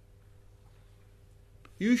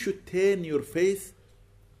 You should turn your face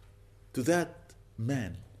to that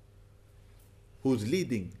man who's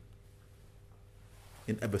leading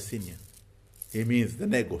in Abyssinia. He means the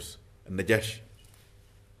Negos and Najash.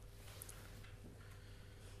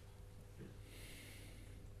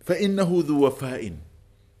 فإنه ذو وفاء.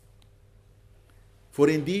 For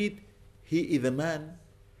indeed, he is a man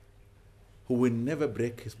who will never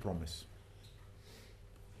break his promise.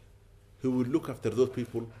 he will look after those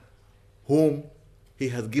people whom he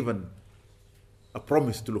has given a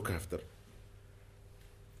promise to look after.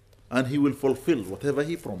 And he will fulfill whatever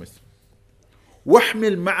he promised.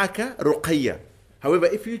 وَاحْمِلْ مَعَكَ رُقَيَّةً. However,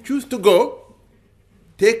 if you choose to go,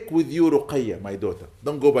 take with you Ruqayya, my daughter.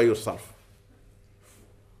 Don't go by yourself.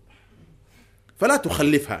 فَلَا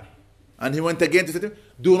تُخَلِّفْهَا. And he went again to say to him,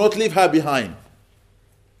 do not leave her behind.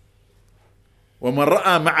 وَمَنْ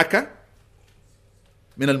رَأَى مَعَكَ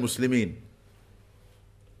مِنَ الْمُسْلِمِينَ.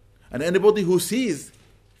 And anybody who sees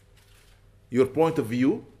your point of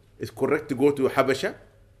view is correct to go to Habasha,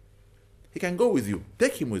 he can go with you.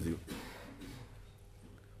 Take him with you.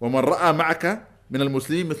 وَمَنْ رَأَى مَعَكَ مِنَ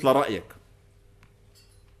الْمُسْلِمِينَ مِثْلَ رَأْيَكَ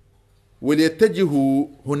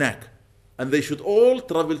وَلْيَتَّجِهُ هُنَاكَ. And they should all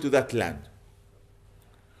travel to that land.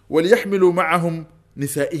 وَلْيَحْمِلُوا مَعَهُمْ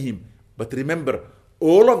نِسَائِهِمْ. But remember,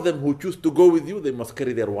 all of them who choose to go with you, they must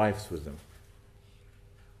carry their wives with them.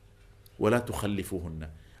 وَلَا تُخَلِّفُوهُنَّ.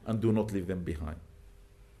 And do not leave them behind.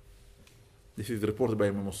 This is reported by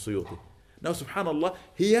Imam al-Suyuti. Now, subhanallah,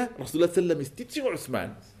 here Rasulullah sallam is teaching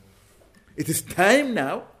Uthman. It is time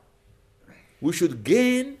now we should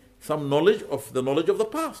gain some knowledge of the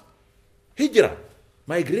past. Hijrah,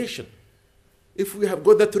 migration. If we have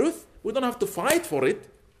got the truth, we don't have to fight for it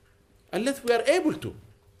unless we are able to.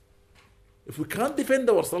 If we can't defend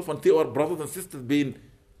ourselves until our brothers and sisters being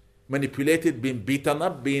manipulated, being beaten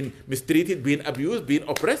up, being mistreated, being abused, being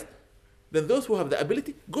oppressed, then those who have the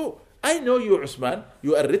ability, go. I know you, Uthman,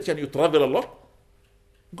 you are rich and you travel a lot.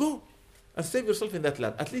 Go and save yourself in that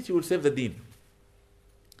land. At least you will save the deen.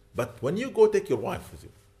 But when you go, take your wife with you.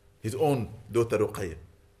 His own daughter Ruqayya.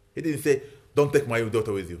 He didn't say, don't take my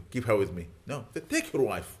daughter with you. Keep her with me. No, he said, take your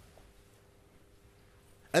wife.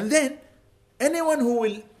 And then, anyone who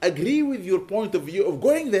will agree with your point of view of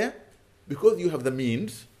going there, because you have the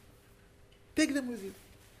means, take them with you.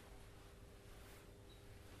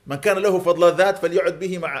 من كان له فضل ذات فليعد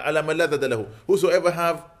به على من لا ذات له. Whosoever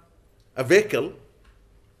have a vehicle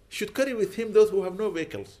should carry with him those who have no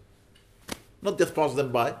vehicles. Not just pass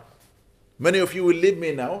them by. Many of you will leave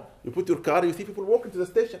me now. You put your car, you see people walking to the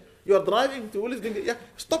station. You are driving to Willis Dingri. Yeah,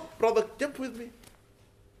 stop, brother, jump with me.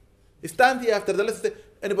 Stand here after the lesson.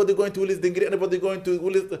 Anybody going to Willis Dingri? Anybody going to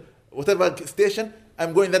Willis, whatever station?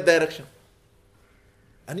 I'm going that direction.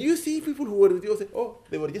 And you see people who were with you say, oh,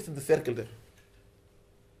 they were just in the circle there.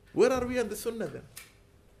 Where are we on the sunnah then?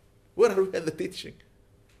 Where are we on the teaching?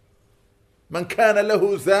 من كان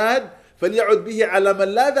له زاد فليعد به على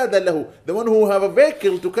من لا زاد له. The one who have a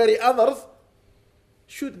vehicle to carry others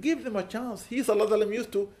should give them a chance. He sallallahu alaihi wasallam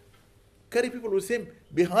used to carry people with him,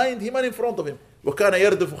 behind him and in front of him. وكان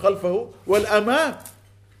يردف خلفه والأمام.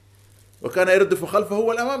 وكان يردف خلفه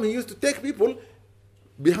والأمام. He used to take people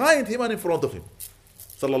behind him and in front of him.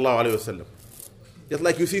 Sallallahu alaihi wasallam. Just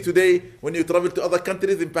like you see today when you travel to other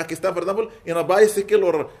countries, in Pakistan, for example, in a bicycle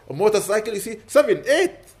or a motorcycle, you see 7,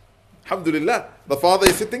 8. Alhamdulillah. The father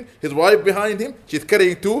is sitting, his wife behind him. She's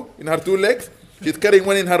carrying 2 in her 2 legs. She's carrying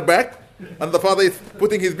 1 in her back. And the father is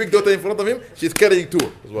putting his big daughter in front of him. She's carrying 2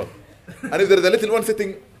 as well. And if there is a little one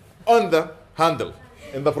sitting on the handle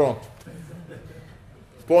in the front,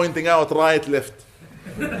 pointing out right, left.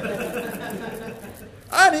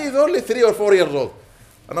 And he is only 3 or 4 years old.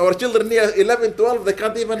 And our children near 11, 12, they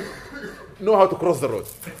can't even know how to cross the road.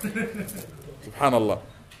 Subhanallah.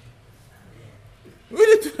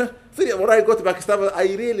 When I go to Pakistan, I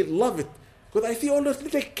really love it. Because I see all those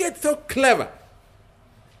little kids so clever.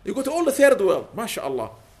 You go to all the third world,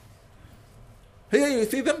 mashallah. Here you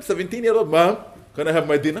see them, 17-year-old, mom, can I have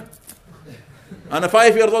my dinner? And a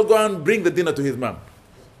 5-year-old go and bring the dinner to his mom.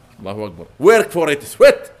 Allahu Akbar. Work for it,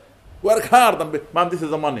 sweat. Work hard. And mom, this is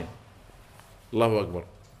the money. Allahu Akbar.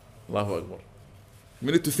 Allahu Akbar.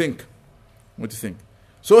 We need to think. We need to think.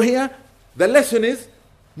 So here, the lesson is,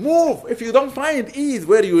 move. If you don't find ease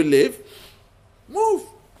where you live, move.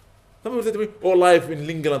 Some people say to me, oh, life in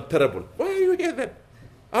England terrible. Why are you here then?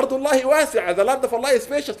 Ardullahi wasi'a, the land of Allah is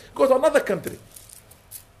spacious. Go to another country.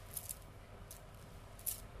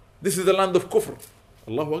 This is the land of kufr.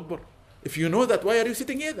 Allahu Akbar. If you know that, why are you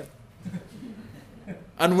sitting here then?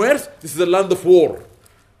 And worse, this is the land of war.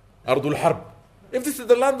 Ardul Harb. If this is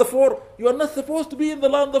the land of war, you are not supposed to be in the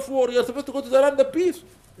land of war. You are supposed to go to the land of peace.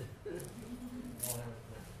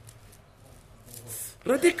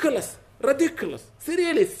 Ridiculous. Ridiculous.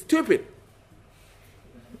 Seriously, stupid.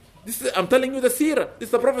 This is, I'm telling you the seerah. This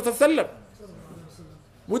is the Prophet ﷺ.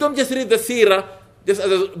 We don't just read the seerah just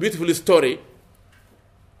as a beautiful story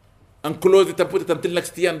and close it and put it until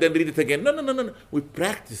next year and then read it again. No. We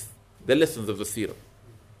practice the lessons of the seerah.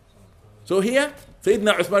 So here,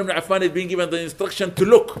 Sayyidina Uthman ibn Affan is being given the instruction to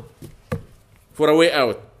look for a way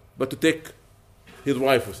out. but to take his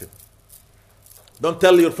wife with him. Don't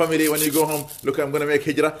tell your family when you go home, look, I'm going to make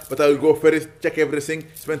hijrah, but I will go first, check everything,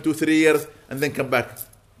 spend 2-3 years, and then come back.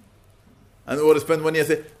 And or spend 1 year,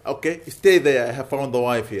 say, okay, stay there, I have found the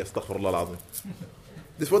wife here, astaghfirullah al-azim.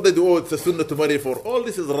 This is what they do, oh, it's a sunnah to marry for. All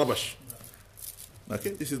this is rubbish.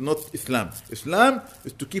 Okay, this is not Islam. Islam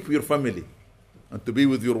is to keep your family and to be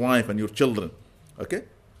with your wife and your children. Okay?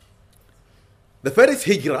 The first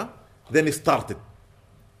hijrah, then it started.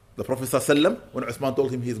 The Prophet ﷺ, when Uthman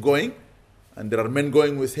told him he's going, and there are men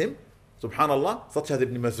going with him, subhanallah, such as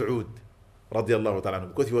Ibn Mas'ud, radiallahu ta'ala,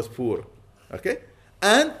 because he was poor. Okay?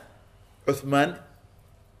 And Uthman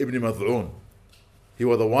ibn Maz'un. He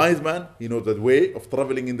was a wise man, he knows the way of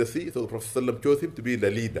traveling in the sea, so the Prophet ﷺ chose him to be the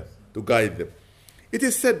leader, to guide them. It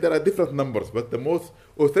is said there are different numbers, but the most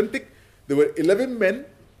authentic, there were 11 men,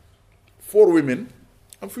 4 women,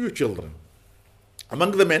 and few children.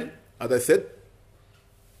 Among the men, as I said,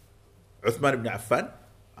 Uthman ibn Affan,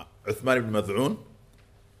 Uthman ibn Maz'un,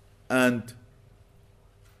 and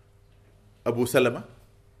Abu Salama,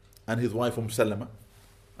 and his wife Salama,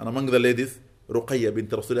 and among the ladies, Ruqayya bint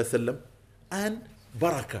Rasulullah sallam, and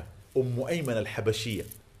Baraka, Ayman al-Habashiyya,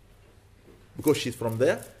 because she's from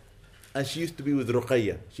there, and she used to be with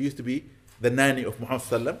Ruqayya. She used to be the nanny of Muhammad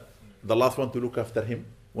sallam, the last one to look after him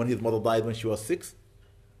when his mother died when she was 6.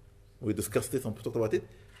 We discussed it and talked about it.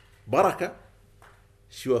 Baraka,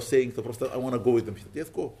 she was saying to the Prophet, I want to go with them. He said, yes,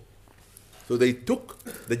 go. So they took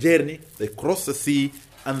the journey, they crossed the sea,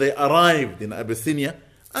 and they arrived in Abyssinia,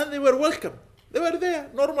 and they were welcome. They were there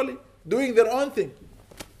normally, doing their own thing.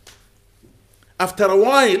 After a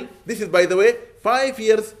while, this is, by the way, 5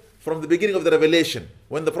 years from the beginning of the revelation,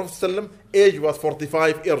 when the Prophet ﷺ age was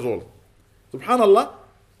 45 years old. Subhanallah,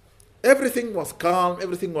 everything was calm,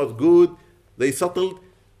 everything was good, they settled.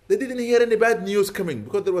 They didn't hear any bad news coming,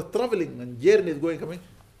 because they were traveling and journeys coming.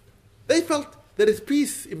 They felt there is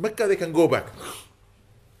peace in Mecca, they can go back.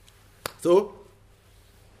 So,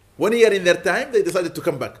 1 year in their time, they decided to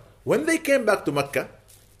come back. When they came back to Mecca,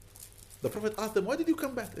 the Prophet asked them, why did you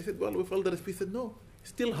come back? They said, well, we felt there is peace. He said, no, it's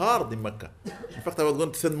still hard in Mecca. In fact, I was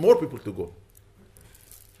going to send more people to go.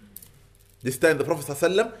 This time the Prophet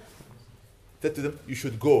ﷺ said to them, you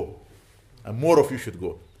should go, and more of you should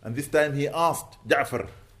go. And this time he asked Ja'far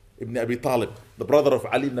ibn Abi Talib, the brother of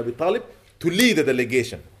Ali ibn Abi Talib, to lead the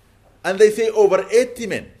delegation. And they say over 80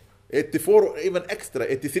 men, 84 or even extra,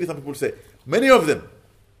 83 some people say, many of them,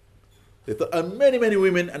 and many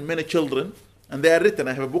women and many children, and they are written.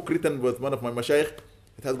 I have a book written with one of my mashayikh.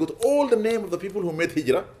 It has got all the name of the people who made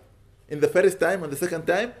hijrah in the first time and the second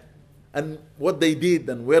time, and what they did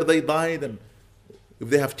and where they died, and if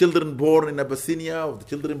they have children born in Abyssinia, or the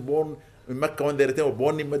children born in Mecca when they returned, or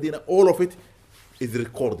born in Medina, all of it is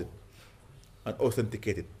recorded and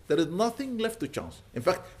authenticated. There is nothing left to chance. In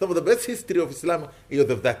fact, some of the best history of Islam is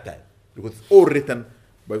of that time, because it's all written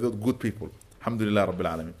by those good people. Alhamdulillah Rabbil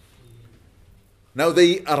Alameen. Now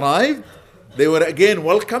they arrived, they were again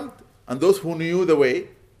welcomed, and those who knew the way,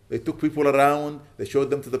 they took people around, they showed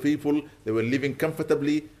them to the people, they were living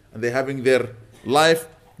comfortably, and they're having their life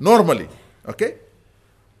normally. Okay?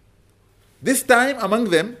 This time among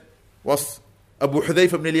them was Abu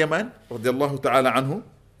Hudayfa ibn al-Yaman, radiallahu ta'ala anhu,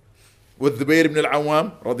 with Zubayr ibn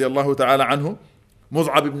al-Awwam, radiallahu ta'ala anhu,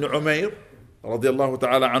 Muz'ab ibn Umayr, radiallahu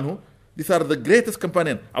ta'ala anhu. These are the greatest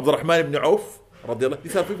companions. Abdurrahman ibn Auf, radiallahu.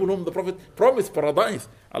 These are people whom the Prophet promised paradise,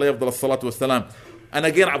 alayhi afdal as-salatu was-salam. And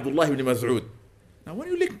again, Abdullah ibn Mas'ud. Now when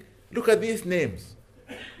you look at these names,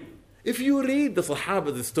 if you read the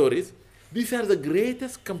Sahaba, the stories, these are the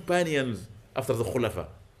greatest companions after the Khulafa.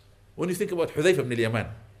 When you think about Hudayfa ibn al-Yaman,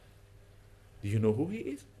 do you know who he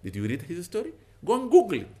is? Did you read his story? Go and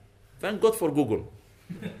Google it. Thank God for Google.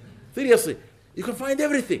 Seriously, you can find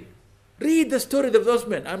everything. Read the stories of those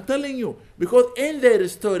men. I'm telling you, because in their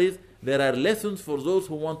stories, there are lessons for those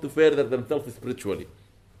who want to further themselves spiritually.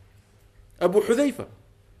 Abu Hudayfa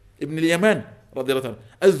ibn al-Yaman, radiallahu anhu.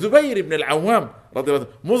 Az-Zubayr ibn al-Awwam, radiallahu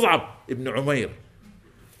anhu. Muz'ab ibn Umayr.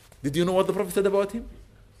 Did you know what the Prophet said about him?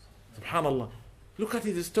 Subhanallah. Look at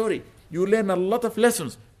his story. You learn a lot of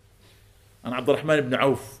lessons. And Abdurrahman ibn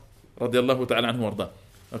Auf, radiallahu ta'ala anhu warda.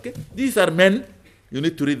 Okay? These are men, you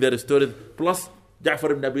need to read their stories, plus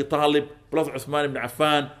Ja'far ibn Abi Talib, plus Uthman ibn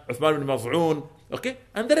Affan, Uthman ibn Maz'un, okay?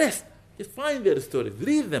 And the rest. Just find their stories,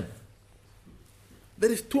 read them.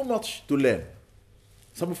 There is too much to learn.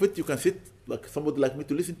 Some of it you can sit, like somebody like me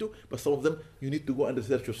to listen to, but some of them you need to go and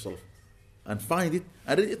research yourself and find it.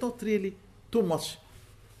 And it's not really too much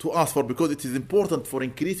to ask for, because it is important for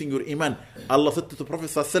increasing your iman. Allah said to the Prophet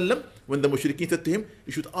ﷺ, when the mushrikeen said to him,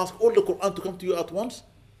 you should ask all the Quran to come to you at once.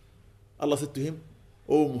 Allah said to him,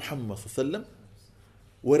 O Muhammad ﷺ,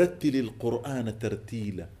 وَرَتِّلِ الْقُرْآنَ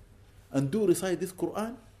تَرْتِيلًا. And do recite this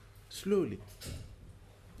Quran slowly.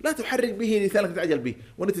 لا تحرك به لسانك تعجل به.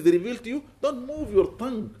 When it is revealed to you, don't move your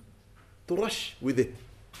tongue to rush with it.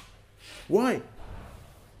 Why?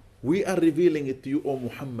 We are revealing it to you, O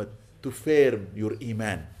Muhammad, to firm your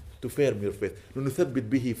iman, to firm your faith. لنثبت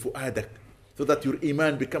به فؤادك, so that your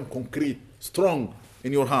iman become concrete, strong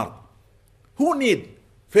in your heart. Who need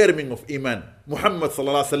firming of iman? Muhammad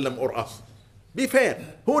sallallahu alaihi wasallam or us? Be fair.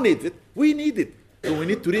 Who needs it? We need it. So we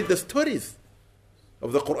need to read the stories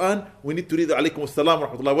of the Quran. We need to read alaykum assalam wa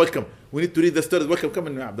rahmatullah, welcome. We need to read the stories. Welcome, come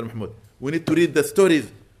in, Abdul Mahmoud. We need to read the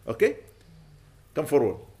stories. Okay? Come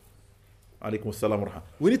forward. Alaykum assalam wa rahmatullah.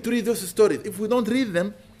 We need to read those stories. If we don't read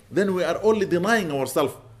them, then we are only denying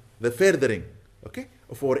ourselves the furthering, okay,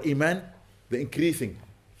 of our iman, the increasing.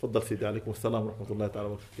 تفضل سيدي. عليكم السلام ورحمة الله تعالى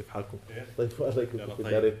وبركاته. كيف حالكم؟ طيب عليكم في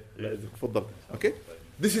الدارين. لا يعزك. تفضل. Okay?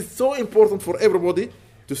 This is so important for everybody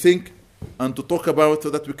to think and to talk about, so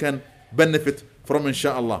that we can benefit from,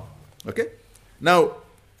 inshallah. Okay? Now,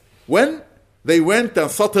 when they went and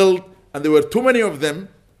settled and there were too many of them,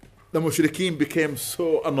 the mushrikeen became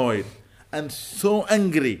so annoyed and so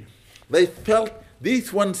angry. They felt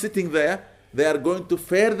these ones sitting there, they are going to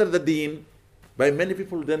further the deen by many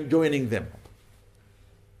people then joining them.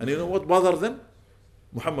 And you know what bothers them?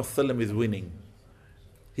 Muhammad sallallahu alaihi wasallam is winning.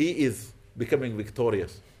 He is becoming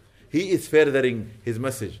victorious. He is furthering his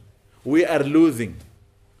message. We are losing.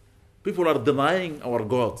 People are denying our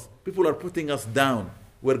gods. People are putting us down.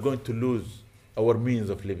 We're going to lose our means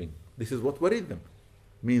of living. This is what worried them.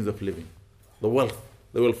 Means of living. The wealth.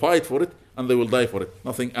 They will fight for it and they will die for it.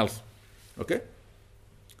 Nothing else. Okay?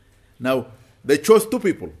 Now, they chose two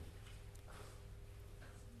people.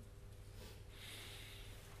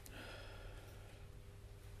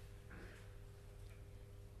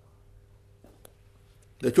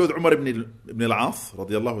 They chose Umar ibn al-As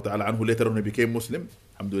radiyallahu ta'ala anhu. Later on he became Muslim,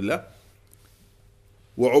 alhamdulillah.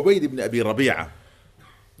 وعبيد ibn Abi Rabi'a.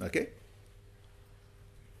 Okay?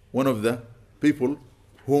 One of the people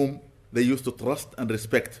whom they used to trust and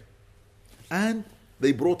respect. And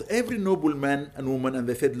they brought every noble man and woman and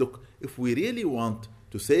they said, look, if we really want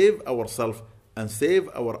to save ourselves and save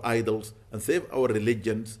our idols and save our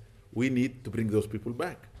religions, we need to bring those people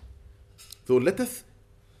back. So let us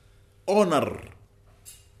honor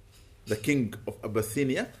the king of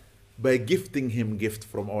Abyssinia by gifting him gift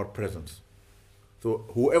from our presence. So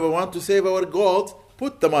whoever wants to save our gods,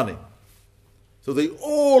 put the money. So they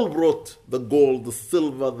all brought the gold, the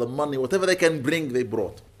silver, the money, whatever they can bring, they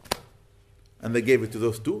brought. And they gave it to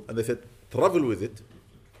those two, and they said, travel with it,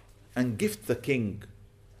 and gift the king,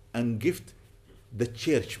 and gift the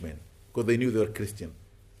churchmen, because they knew they were Christian.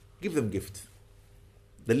 Give them gifts,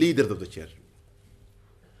 the leaders of the church,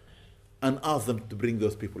 and ask them to bring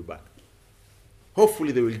those people back.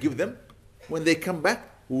 Hopefully they will give them. When they come back,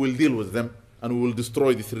 we will deal with them, and we will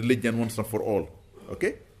destroy this religion once and for all.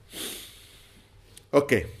 Okay?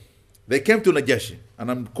 Okay. They came to Najashi,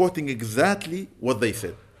 and I'm quoting exactly what they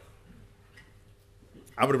said.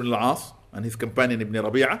 Amr ibn al-As and his companion Ibn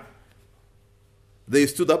Rabi'a, they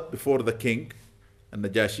stood up before the king and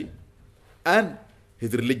Najashi and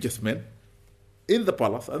his religious men in the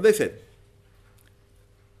palace, and they said,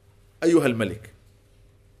 أيها الملك,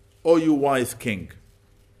 O you wise king,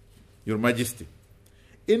 your majesty,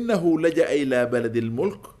 إنه لجأ إلى بلد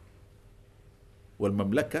الملك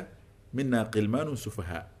والمملكة منا قلمان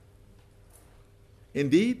سفهاء.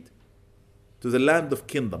 Indeed, to the land of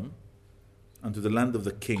kingdom and to the land of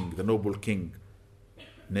the king, the noble king,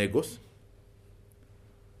 Negos,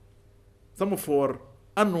 some of our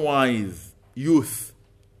unwise youth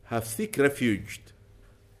have seek refuge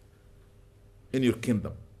in your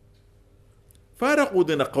kingdom. فارقوا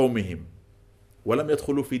دين قومهم ولم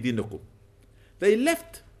يدخلوا في دينكم. They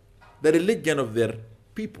left the religion of their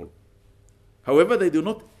people. However, they did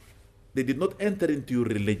not enter into your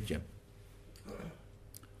religion.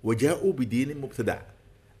 وجاءوا بدين مبتدع.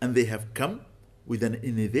 And they have come with an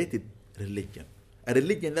innovated religion. A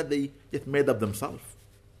religion that they just made up themselves.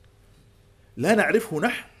 لا نعرفه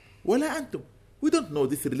نحن ولا أنتم. We don't know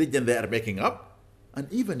this religion they are making up.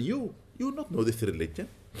 And even you do not know this religion.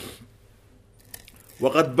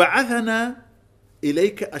 وقد بعثنا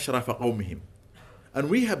إليك أشراف قومهم. And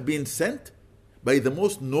we have been sent by the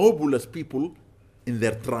most noblest people in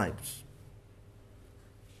their tribes.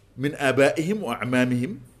 من آبائهم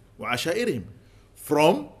وأعمامهم وعشائرهم.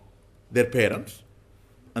 From their parents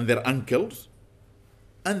and their uncles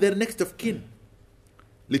and their next of kin.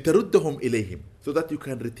 لتردهم إليهم. So that you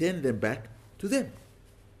can return them back to them.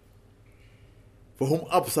 فهم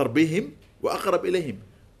أبصر بهم وأقرب إليهم.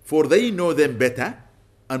 For they know them better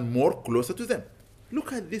and more closer to them.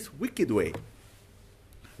 look at this wicked way.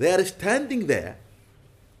 They are standing there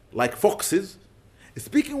like foxes,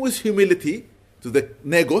 speaking with humility to the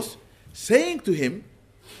Negos, saying to him,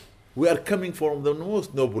 we are coming from the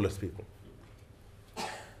most noblest people,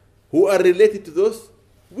 who are related to those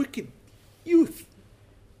wicked youth.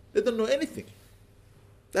 They don't know anything.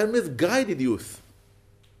 They're misguided youth.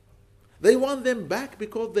 They want them back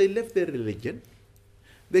because they left their religion.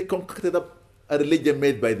 They concocted up a religion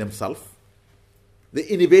made by themselves. They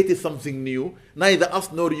innovated something new. Neither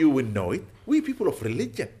us nor you will know it. We people of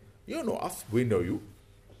religion. You know us, we know you.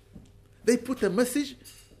 They put a message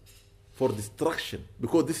for destruction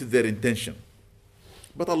because this is their intention.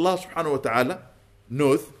 But Allah subhanahu wa ta'ala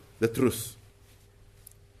knows the truth.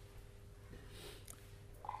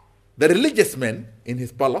 The religious men in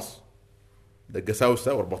his palace, the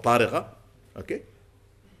Gasawsa or Batariqa, okay,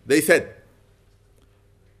 they said,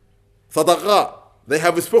 Sadaqa, they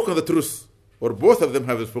have spoken the truth, or both of them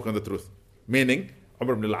have spoken the truth, meaning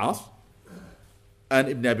Umar ibn al-As and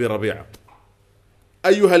Ibn Abi Rabi'a.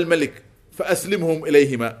 أيها الملك فأسلمهم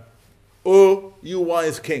إليهما. Oh, you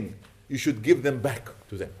wise king, you should give them back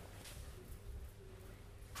to them.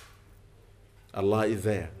 Allah is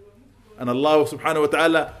there. And Allah subhanahu wa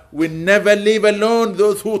ta'ala will never leave alone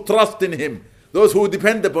those who trust in Him, those who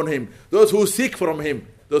depend upon Him, those who seek from Him,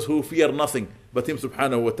 those who fear nothing but Him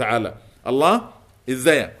subhanahu wa ta'ala. Allah is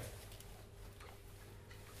there.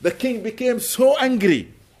 The king became so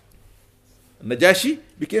angry. Najashi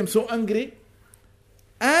became so angry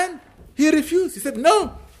and he refused. He said,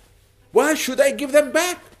 no, why should I give them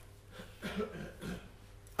back?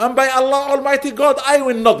 And by Allah Almighty God, I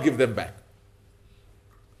will not give them back.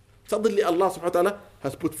 Suddenly Allah subhanahu wa ta'ala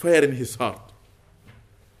has put fire in his heart.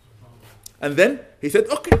 And then he said,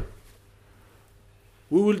 okay,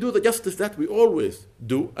 we will do the justice that we always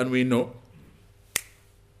do and we know.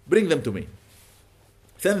 Bring them to me.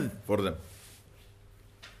 Send for them.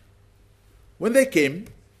 When they came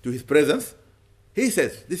to his presence, he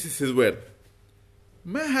says, this is his word,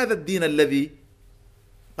 ما هذا الدين الذي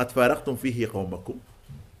قد فارقتم فيه قومكم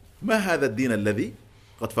ما هذا الدين الذي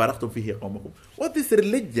قد فارقتم فيه قومكم. What is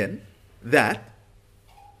religion that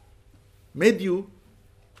made you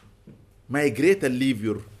migrate and leave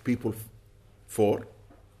your people for?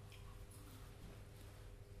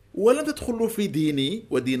 ولم تدخلوا في ديني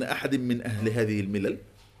ودين أحد من أهل هذه الملل.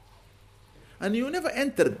 And you never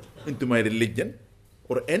entered into my religion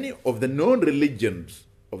or any of the known religions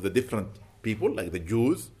of the different people, like the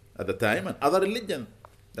Jews at the time and other religions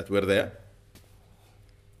that were there.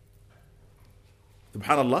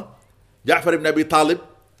 Subhanallah. Ja'far ibn Abi Talib,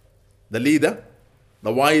 the leader,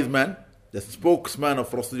 the wise man, the spokesman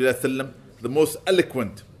of Rasulullah sallam, the most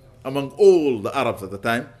eloquent among all the Arabs at the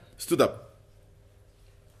time, stood up.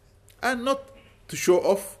 And not to show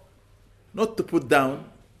off, not to put down,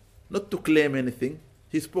 not to claim anything,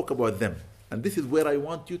 he spoke about them. And this is where I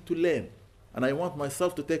want you to learn. And I want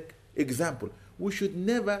myself to take example. We should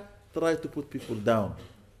never try to put people down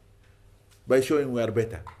by showing we are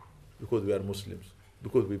better because we are Muslims,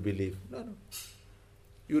 because we believe. No.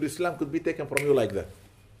 Your Islam could be taken from you like that.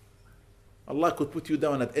 Allah could put you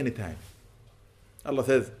down at any time. Allah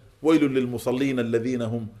says, وَيْلٌ لِلْمُصَلِّينَ الَّذِينَ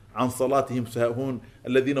هُمْ عَنْ صَلَاتِهِمْ سَاهُونَ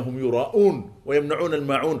الَّذِينَ هُمْ يُرَاءُونَ وَيَمْنَعُونَ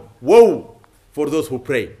الْمَاعُونَ. Woe for those who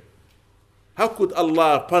pray. How could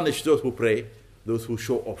Allah punish those who pray? Those who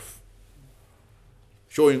show off.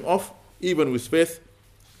 Showing off, even with faith,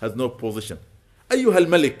 has no position. أيها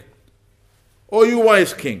الملك, O you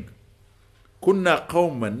wise king, كنا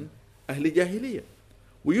قوما أهل جاهلية.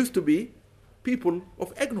 We used to be people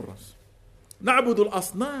of ignorance. نعبد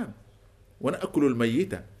الأصنام ونأكل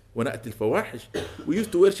الميتة ونأتي الفواحش. We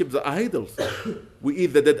used to worship the idols. We eat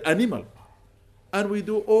the dead animal. And we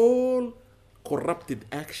do all corrupted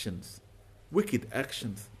actions, wicked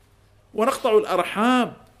actions. ونقطع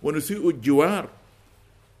الأرحام ونسيء الجوار.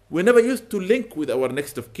 We never used to link with our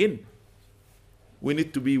next of kin. We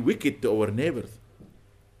need to be wicked to our neighbors.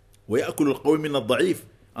 ويأكل القوي من الضعيف.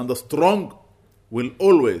 And the strong will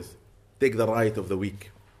always take the right of the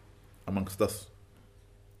weak amongst us.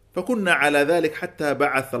 فكنا على ذلك حتى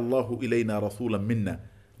بعث الله إلينا رسولا منا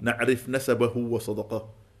نعرف نسبه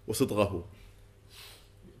وصدقه.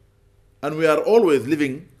 And we are always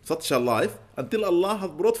living such a life until Allah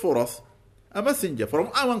has brought for us a messenger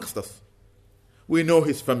from amongst us. We know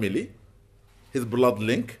his family, his blood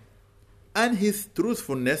link, and his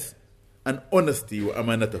truthfulness and honesty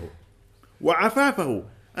وأمانته وعفافه,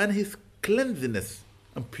 and his cleanliness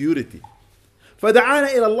and purity.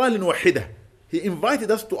 فدعانا إلى الله لنوحده. He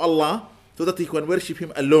invited us to Allah so that we can worship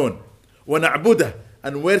him alone. ونعبده,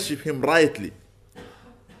 and worship him rightly.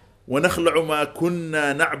 ونخلع ما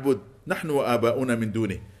كنا نعبد نحن وآباؤنا من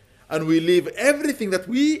دونه. And we leave everything that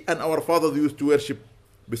we and our fathers used to worship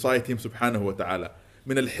beside him subhanahu wa ta'ala.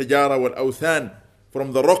 من الحجارة والأوثان,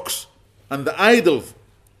 from the rocks and the idols.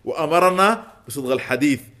 وأمرنا بصدق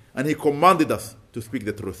الحديث, and he commanded us to speak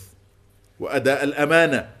the truth. وأداء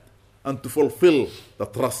الأمانة, and to fulfill the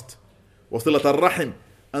trust. وصلة الرحم,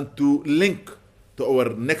 and to link to our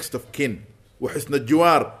next of kin. وحسن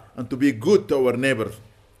الجوار, and to be good to our neighbors.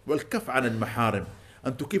 والكف عن المحارم,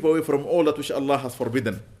 and to keep away from all that which Allah has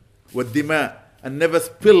forbidden. والدماء, and never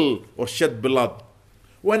spill or shed blood.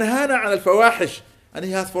 ونهانا عن الفواحش, and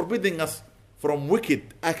he has forbidden us from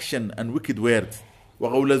wicked action and wicked words.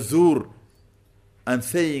 وقول الزور, and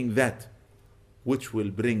saying that which will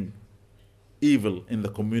bring evil in the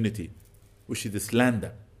community, which is the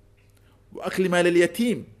slander. وأكل مال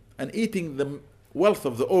اليتيم, and eating the wealth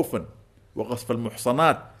of the orphan. وقصف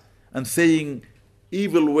المحصنات, and saying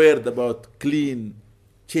evil word about clean,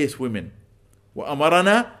 chaste women.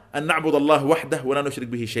 وأمرنا أن نعبد الله وحده ولا نشرك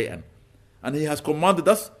به شيئا. And he has commanded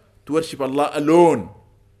us to worship Allah alone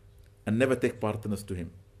and never take partners to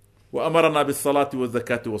him. وأمرنا بالصلاة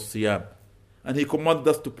والزكاة والصيام. And he commanded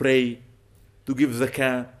us to pray, to give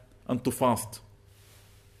zakah, and to fast.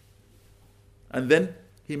 And then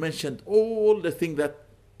he mentioned all the things that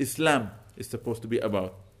Islam is supposed to be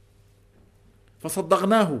about.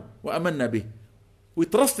 فصدقناه وأمنا به. We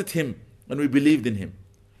trusted him and we believed in him.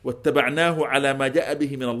 واتبعناه على ما جاء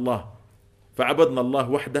به من الله فعبدنا الله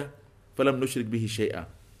وحده فلم نشرك به شيئا.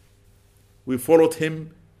 We followed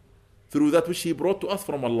him through that which he brought to us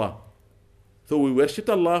from Allah. So we worship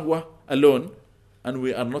Allah alone, and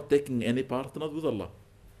we are not taking any partners with Allah.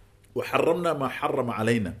 وحرمنا ما حرم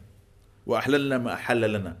علينا وأحللنا ما أحل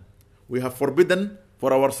لنا. We have forbidden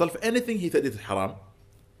for ourselves anything he said it is haram,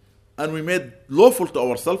 and we made lawful to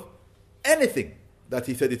ourselves anything that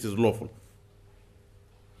he said it is lawful.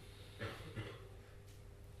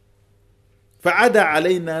 فعدا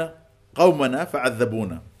علينا قومنا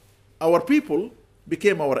فعذبونا. Our people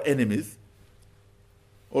became our enemies.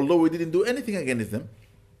 Although we didn't do anything against them,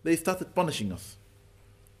 they started punishing us.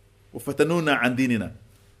 وفتنونا عن ديننا.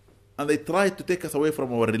 And they tried to take us away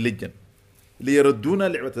from our religion. ليردونا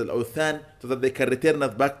لعبة الأوثان, so that they can return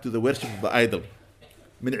us back to the worship of the idol.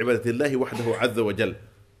 من عبادة الله وحده عز وجل.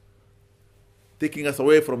 Taking us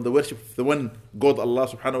away from the worship of the one God Allah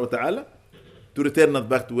subhanahu wa ta'ala, to return us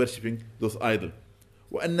back to worshipping those idols.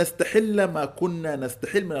 وأن نستحل ما كنا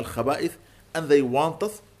نستحل من الخبائث, and they want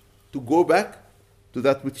us to go back to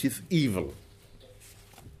that which is evil.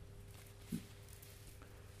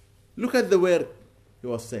 Look at the word he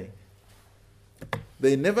was saying.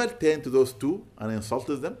 They never turned to those two and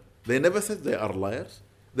insulted them. They never said they are liars.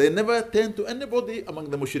 They never turned to anybody among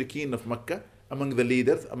the mushrikeen of Mecca, among the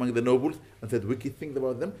leaders, among the nobles, and said wicked things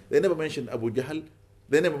about them. They never mentioned Abu Jahl.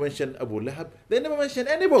 They never mentioned Abu Lahab. They never mentioned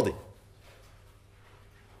anybody.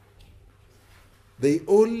 They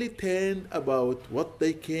only turned about what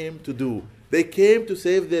they came to do. They came to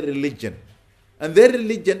save their religion. And their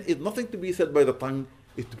religion is nothing to be said by the tongue,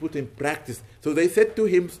 it's to put in practice. So they said to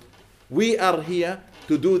him, we are here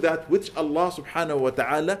to do that which Allah subhanahu wa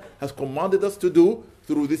ta'ala has commanded us to do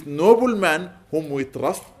through this noble man whom we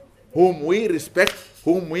trust, whom we respect,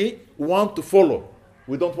 whom we want to follow.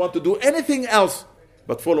 We don't want to do anything else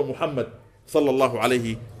but follow Muhammad sallallahu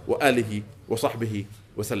alayhi wa alihi wa sahbihi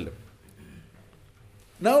wa sallam.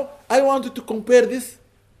 Now, I wanted to compare this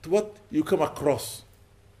to what you come across.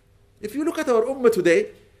 If you look at our ummah today,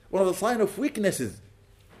 one of the signs of weaknesses,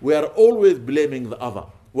 we are always blaming the other.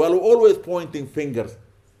 We are always pointing fingers.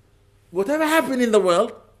 Whatever happened in the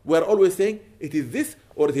world, we are always saying, it is this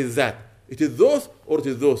or it is that. It is those or it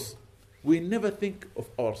is those. We never think of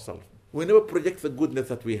ourselves. We never project the goodness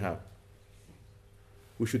that we have.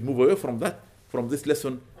 We should move away from that, from this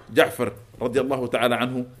lesson Ja'far radiallahu ta'ala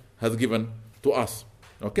anhu has given to us.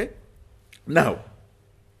 Okay? Now,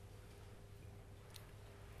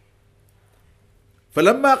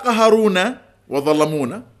 فَلَمَّا قَهَرُونَ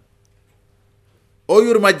وَظَلَمُونَ, O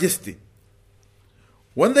your majesty,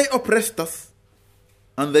 when they oppressed us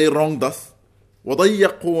and they wronged us,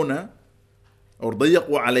 وَضَيَّقُونَ, or ضَيَّقُوا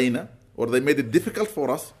عَلَيْنَا, or they made it difficult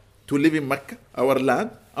for us to live in Mecca, our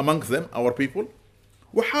land, amongst them, our people,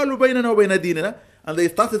 وَحَالُوا بَيْنَنَا وَبَيْنَ دِينِنَا, and they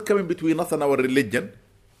started coming between us and our religion,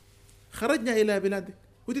 خَرَجْنَا إِلَى بِلَادِهِ.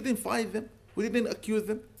 We didn't fight them, we didn't accuse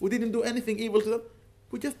them, we didn't do anything evil to them,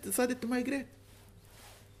 we just decided to migrate.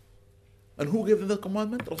 And who gave them the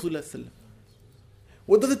commandment? Rasulullah sallallahu.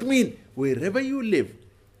 What does it mean? Wherever you live,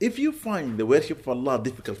 if you find the worship of Allah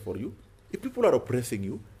difficult for you, if people are oppressing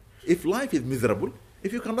you, if life is miserable,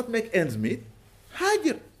 if you cannot make ends meet,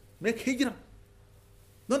 hajr, make hijrah.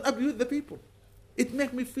 Don't abuse the people. It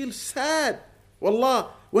makes me feel sad. Wallah,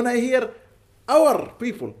 when I hear our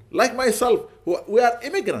people, like myself, we are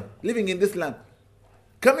immigrants living in this land,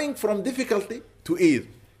 coming from difficulty to ease,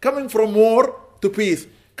 coming from war to peace,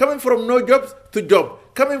 coming from no jobs to job,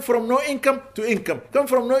 coming from no income to income, coming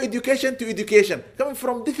from no education to education, coming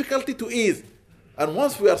from difficulty to ease. And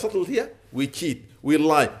once we are settled here, we cheat, we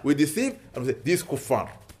lie, we deceive, and we say, these kuffar,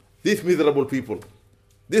 these miserable people,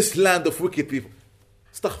 this land of wicked people.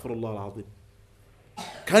 Astaghfirullah al-Azim.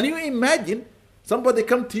 Can you imagine somebody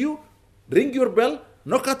come to you, ring your bell,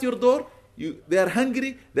 knock at your door, they are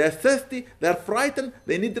hungry, they are thirsty, they are frightened,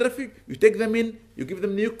 they need refuge. You take them in, you give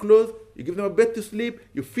them new clothes, you give them a bed to sleep,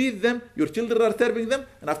 you feed them, your children are serving them,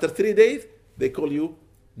 and after 3 days, they call you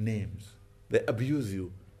names. They abuse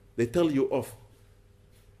you. They tell you off.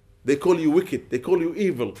 They call you wicked. They call you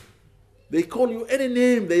evil. They call you any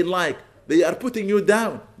name they like. They are putting you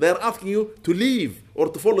down. They are asking you to leave or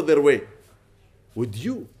to follow their way. Would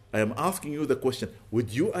you, I am asking you the question,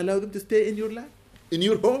 would you allow them to stay in your land? In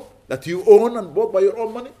your home that you own and bought by your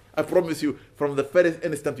own money? I promise you, from the first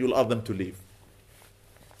instant you will ask them to leave.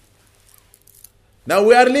 Now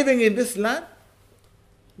we are living in this land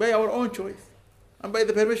by our own choice and by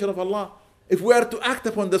the permission of Allah. If we are to act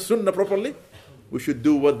upon the sunnah properly, we should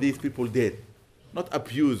do what these people did, not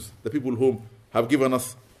abuse the people whom have given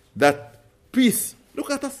us that peace.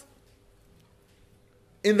 Look at us.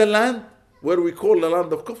 In the land where we call the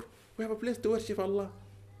land of kufr, we have a place to worship Allah.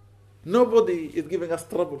 Nobody is giving us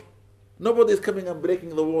trouble. Nobody is coming and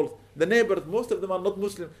breaking the walls. The neighbors, most of them are not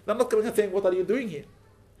Muslim. They're not coming and saying, what are you doing here?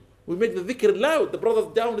 We make the dhikr loud. The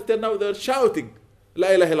brothers downstairs now, they're shouting, La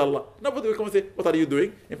ilaha illallah. Nobody will come and say, what are you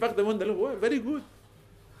doing? In fact, they wonder, oh, very good.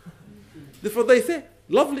 That's what they say.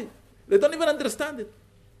 Lovely. They don't even understand it.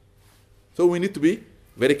 So we need to be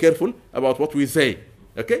very careful about what we say.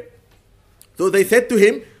 Okay? So they said to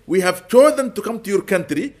him, we have chosen to come to your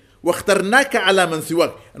country, وَاخْتَرْنَاكَ عَلَى مَنْ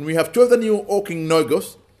سِوَاكَ, and we have chosen you, O King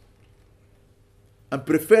Negus, and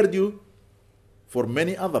preferred you for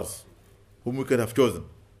many others whom we could have chosen.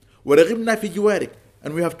 وَرَغِبْنَا فِي جِوَارِكَ,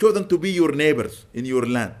 and we have chosen to be your neighbors in your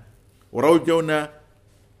land. وَرَوْجَوْنَا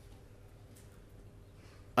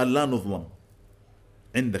أَلَّا نُظْلَمْ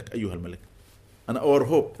عِنْدَكَ أَيُّهَا الْمَلِكِ, and our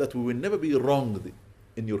hope that we will never be wronged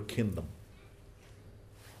in your kingdom.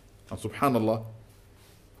 And subhanallah,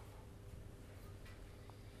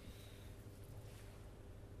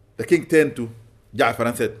 the king turned to Ja'far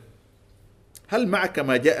and said, هل معك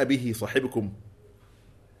ما جاء به صاحبكم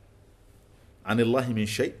عن الله من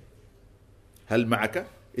شيء? هل معك,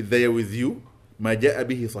 is there with you ما جاء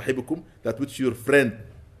به صاحبكم, that which your friend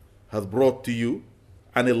has brought to you,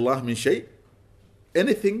 عن الله من شيء,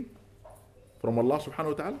 anything from Allah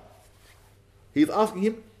subhanahu wa ta'ala? He is asking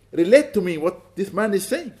him, relate to me what this man is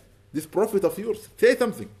saying, this prophet of yours, say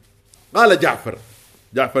something. قال جعفر,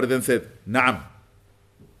 Ja'far then said, نعم,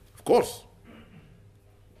 of course.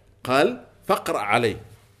 قال فقرأ علي,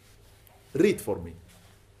 read for me.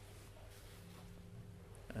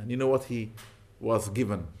 And you know what he was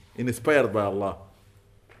given, inspired by Allah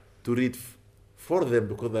to read for them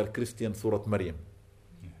because they are Christian, Surah Maryam.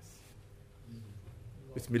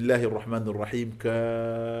 بسم الله الرحمن الرحيم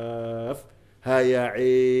كاف ها يا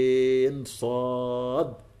عين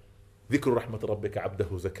صاد ذكر رحمة ربك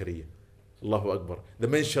عبده زكريا الله أكبر, the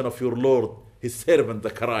mention of your Lord, his servant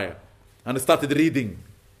Zechariah, and started reading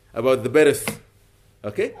about the birth,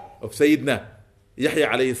 okay, of Sayyidina Yahya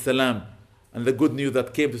alayhi salam, and the good news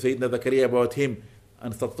that came to Sayyidina Zakaria about him,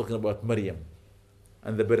 and started talking about Maryam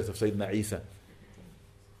and the birth of Sayyidina Isa.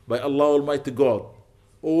 By Allah Almighty God,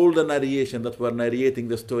 all the narration that were narrating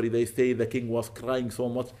the story, they say the king was crying so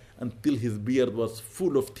much until his beard was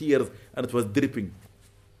full of tears and it was dripping.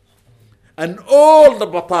 And all the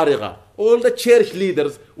batariga, all the church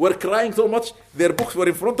leaders were crying so much, their books were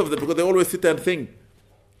in front of them because they always sit and think,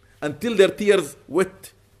 until their tears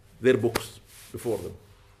wet their books before them.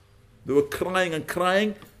 They were crying and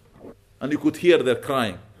crying, and you could hear their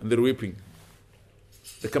crying and their weeping.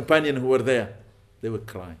 The companions who were there, they were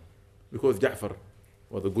crying because Ja'far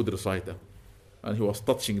was a good reciter and he was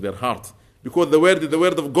touching their hearts, because the word is the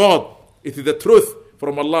word of God. It is the truth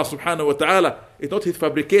from Allah subhanahu wa ta'ala. It's not his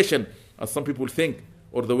fabrication as some people think,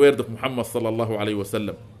 or the word of Muhammad sallallahu alayhi wa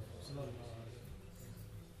sallam.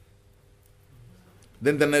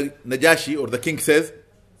 Then the Najashi or the king says,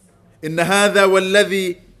 إن هذا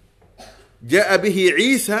والذي جاء به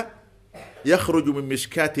عيسى يخرج من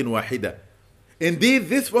مشكاة واحدة. Indeed,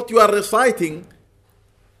 this what you are reciting,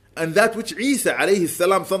 and that which Isa alayhi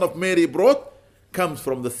salam, son of Mary, brought, comes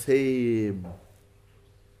from the same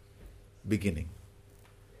beginning.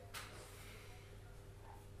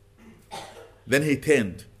 Then he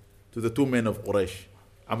turned to the two men of Quraysh,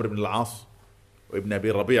 Amr ibn al-As or Ibn Abi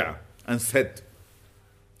Rabi'ah, and said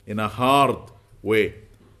in a hard way,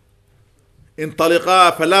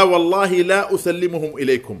 انطلقا فلا والله لا أسلمهم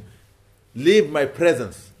إليكم. Leave my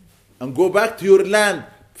presence and go back to your land,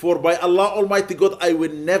 for by Allah Almighty God I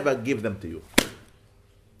will never give them to you.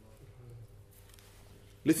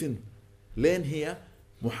 Listen, learn here,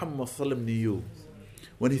 Muhammad sallam knew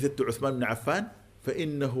when he said to Uthman ibn Affan,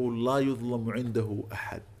 فإنه لا يظلم عنده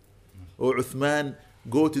أحد. Oh Uthman,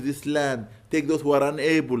 go to this land, take those who are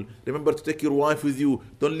unable, remember to take your wife with you,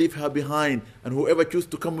 don't leave her behind, and whoever chooses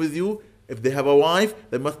to come with you, if they have a wife,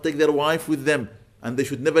 they must take their wife with them, and they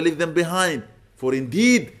should never leave them behind, for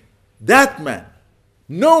indeed that man,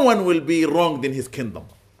 no one will be wronged in his kingdom.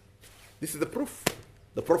 This is the proof,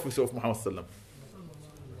 the prophecy of Muhammad sallam.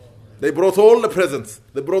 They brought all the presents,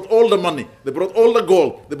 they brought all the money, they brought all the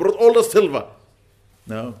gold, they brought all the silver.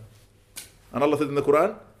 No. And Allah said in the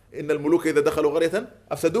Quran, إن الملوك إذا دخلوا قرية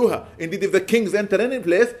أفسدوها. Indeed, if the kings enter any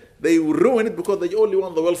place, they will ruin it because they only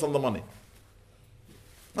want the wealth and the money.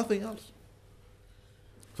 Nothing else.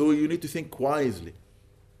 So you need to think wisely.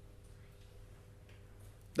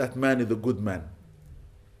 That man is a good man.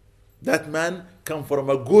 That man come from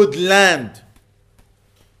a good land.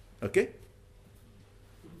 Okay?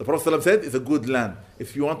 The Prophet ﷺ said it's a good land.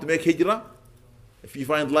 If you want to make hijrah, if you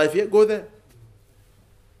find life here, go there.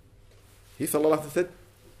 He ﷺ said,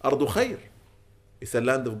 Ardu Khair. It's a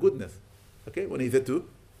land of goodness. Okay? When he said to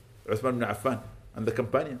Uthman ibn Affan and the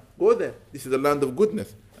companion, go there. This is a land of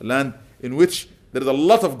goodness. A land in which there is a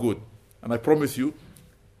lot of good. And I promise you,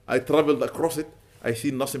 I traveled across it, I see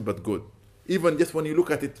nothing but good. Even just when you look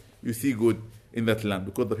at it, you see good in that land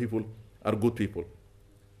because the people are good people.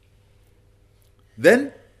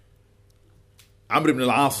 Then, Amr ibn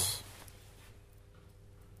al-As,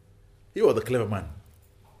 he was a clever man.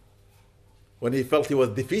 When he felt he was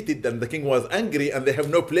defeated and the king was angry and they have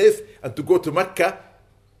no place and to go to Mecca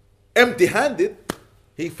empty-handed,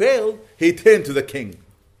 he failed. He turned to the king,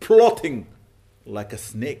 plotting like a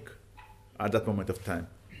snake at that moment of time.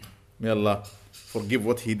 May Allah forgive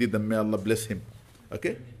what he did and may Allah bless him.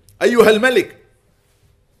 Okay? أيها الملك,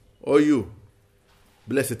 O you,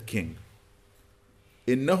 blessed king,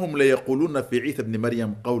 إنهم ليقولون في عيسى ابن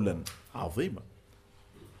مريم قولا عظيما.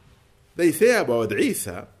 They say about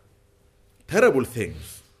Isa terrible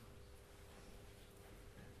things.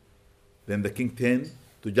 Then the king turned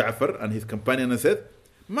to Ja'far and his companion and said,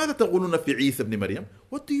 ماذا تقولون في عيسى ابن مريم?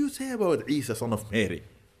 What do you say about Isa, son of Mary?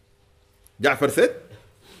 Ja'far said,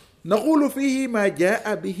 نقول فيه ما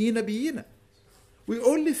جاء به نبينا. We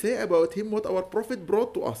only say about him what our prophet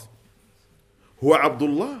brought to us. هو عبد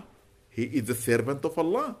الله. He is the servant of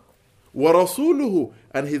Allah. ورسوله,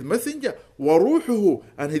 and his messenger. وروحه,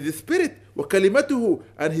 and his spirit. وكلمته,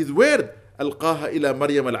 and his word. ألقاها إلى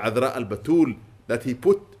مريم العذراء البتول, that he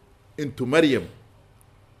put into Maryam,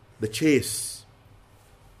 the chaste,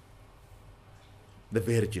 the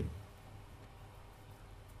virgin.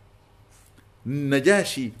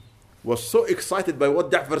 Najashi was so excited by what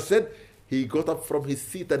Ja'far said, he got up from his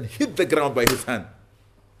seat and hit the ground by his hand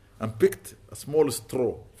and picked a small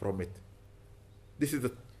straw from it. This is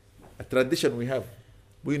a tradition we have.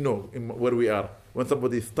 We know where we are. When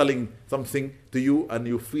somebody is telling something to you and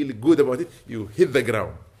you feel good about it, you hit the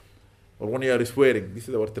ground. Or when you are swearing, this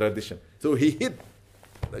is our tradition. So he hit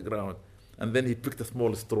the ground and then he picked a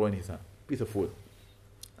small straw in his hand, piece of wood.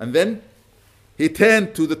 And then he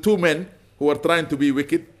turned to the two men who were trying to be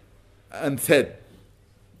wicked and said,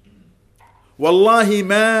 والله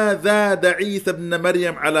ما زاد عيسى ابن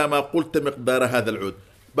مريم على ما قلت مقدار هذا العود.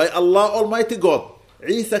 By Allah Almighty God,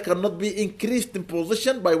 Isa cannot be increased in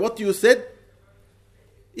position by what you said,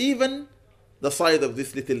 even the size of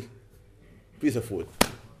this little piece of wood.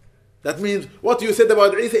 That means what you said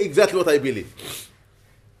about Isa, exactly what I believe.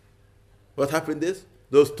 What happened is,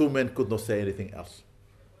 those two men could not say anything else.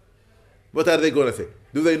 What are they going to say?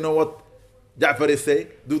 Do they know what Ja'far is saying?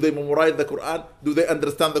 Do they memorize the Quran? Do they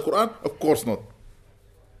understand the Quran? Of course not.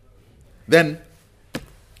 Then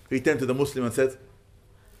he turned to the Muslim and said,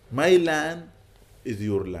 my land is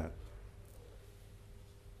your land.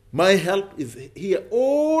 My help is here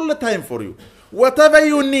all the time for you. Whatever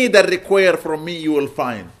you need and require from me, you will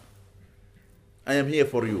find. I am here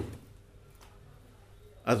for you.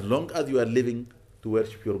 As long as you are living to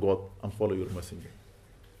worship your God and follow your messenger.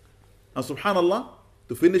 And subhanallah,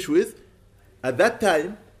 to finish with, at that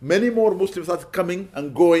time, many more Muslims started coming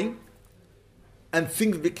and going, and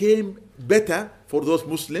things became better for those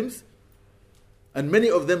Muslims, and many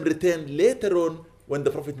of them returned later on when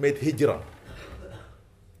the Prophet made hijrah.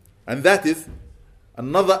 And that is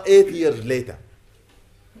another 8 years later.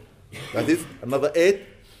 That is another 8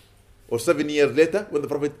 or 7 years later when the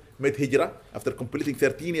Prophet made hijrah after completing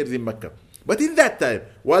 13 years in Mecca. But in that time,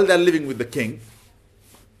 while they're living with the king,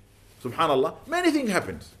 subhanallah, many things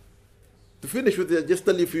happens. To finish with it, just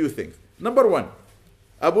tell you a few things. Number one,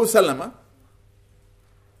 Abu Salama,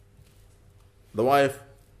 the wife,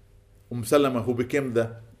 Salama, who became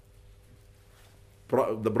the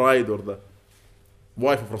bride or the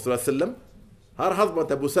wife of Rasulullah, her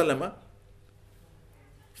husband Abu Salama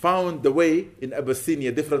found the way in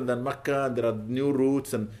Abyssinia different than Mecca, and there are new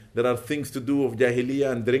routes and there are things to do of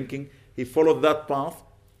Jahiliyyah and drinking. He followed that path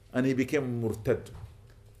and he became murtad.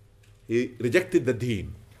 He rejected the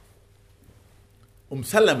deen.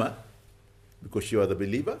 Salama, because she was a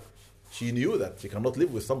believer, she knew that she cannot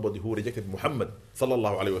live with somebody who rejected Muhammad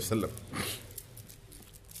sallallahu alaihi wasallam.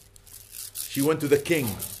 She went to the king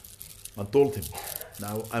and told him,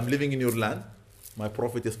 now I'm living in your land, my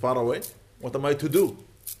prophet is far away, what am I to do?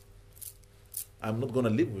 I'm not going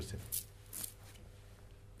to live with him.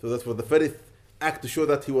 So that was the first act to show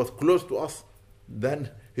that he was close to us than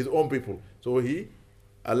his own people. So he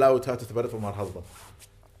allowed her to separate from her husband.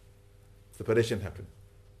 Separation happened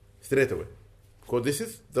straight away. Because this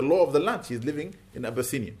is the law of the land. She is living in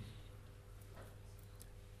Abyssinia.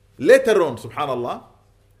 Later on, subhanallah,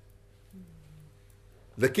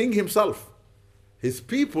 the king himself, his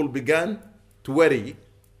people began to worry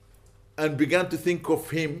and began to think of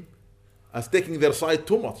him as taking their side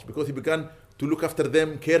too much, because he began to look after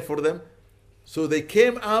them, care for them. So they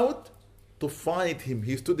came out to fight him.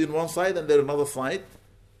 He stood in one side and there another side,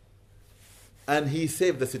 and he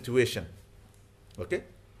saved the situation. Okay?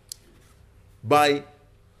 By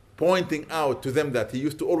pointing out to them that he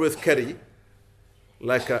used to always carry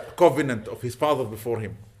like a covenant of his fathers before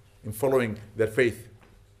him in following their faith,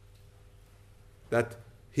 that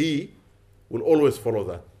he will always follow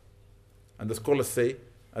that. And the scholars say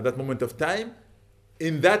at that moment of time,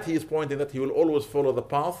 in that he is pointing that he will always follow the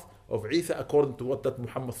path of Isa according to what that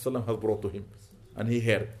Muhammad sallam has brought to him. And he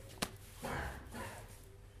heard.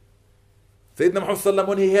 Sayyidina Muhammad sallam,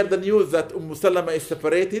 when he heard the news that Salama is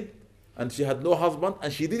separated and she had no husband,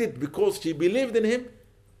 and she did it because she believed in him,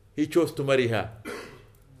 he chose to marry her.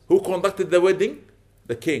 Who conducted the wedding?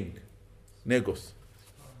 The king, Negos.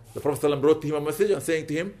 The Prophet sallam brought to him a message and saying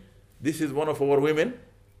to him, this is one of our women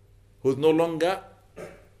who's no longer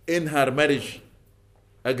in her marriage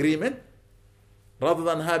agreement. Rather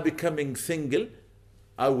than her becoming single,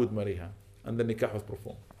 I would marry her. And the nikah was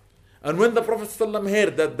performed. And when the Prophet ﷺ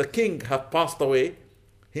heard that the king had passed away,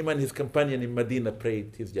 him and his companion in Medina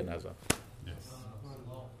prayed his janazah. Yes.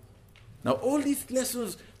 Now all these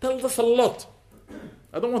lessons tell us a lot.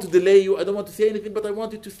 I don't want to delay you, I don't want to say anything, but I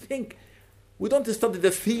want you to think. We don't study the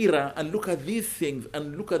seerah and look at these things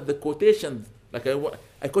and look at the quotations, like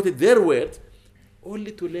I quoted their words,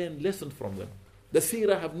 only to learn lessons from them. The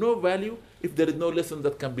seerah have no value if there is no lesson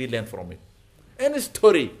that can be learned from it. Any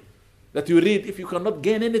story that you read, if you cannot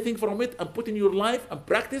gain anything from it and put in your life and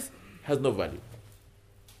practice, has no value.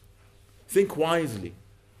 Think wisely.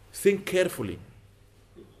 Think carefully.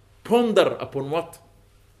 Ponder upon what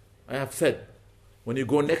I have said. When you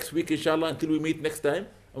go next week, inshallah, until we meet next time,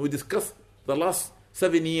 and we discuss the last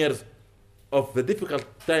 7 years of the difficult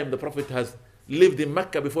time the Prophet has lived in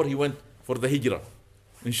Mecca before he went for the hijrah.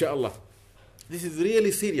 Inshallah. This is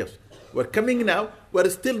really serious. We're coming now, we're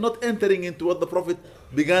still not entering into what the Prophet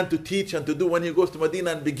began to teach and to do when he goes to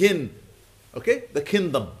Medina and begin, okay, the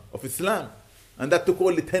kingdom of Islam. And that took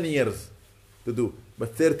only 10 years to do.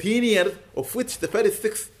 But 13 years, of which the first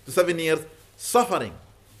 6 to 7 years, suffering.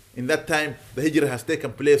 In that time, the hijrah has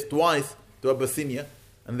taken place twice to Abyssinia,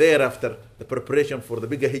 and thereafter, the preparation for the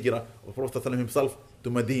bigger hijrah of Prophet ﷺ himself to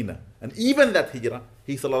Medina. And even that hijrah,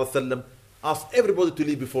 he ﷺ asked everybody to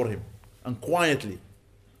leave before him, and quietly.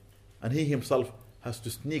 And he himself has to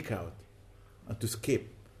sneak out and to escape,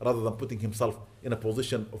 rather than putting himself in a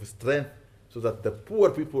position of strength so that the poor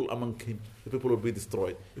people among him, the people will be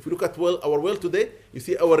destroyed. If you look at our world today, you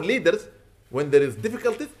see our leaders, when there is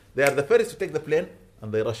difficulties, they are the first to take the plane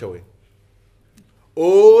and they rush away.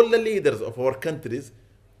 All the leaders of our countries,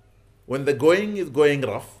 when the going is going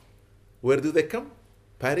rough, where do they come?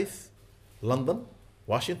 Paris, London,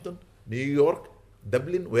 Washington, New York,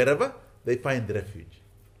 Dublin, wherever, they find refuge.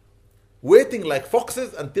 Waiting like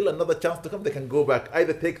foxes until another chance to come, they can go back,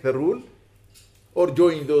 either take the rule or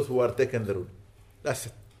join those who are taking the rule. That's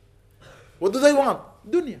it. What do they want?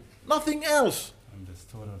 Dunya. Nothing else. And they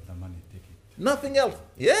stole all the money, take it. Nothing else.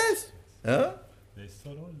 Yes. Huh? They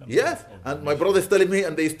stole all the money. Yes. And my brother is telling me,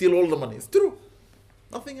 and they steal all the money. It's true.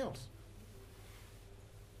 Nothing else.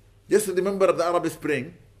 Just remember the Arab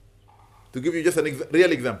Spring, to give you just a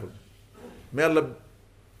real example. May Allah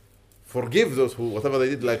forgive those who, whatever they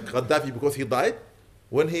did, like Gaddafi, because he died.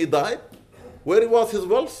 When he died, where was his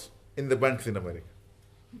wealth? In the banks in America.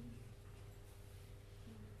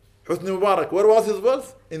 Hosni Mubarak, where was his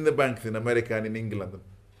wealth? In the banks in America and in England.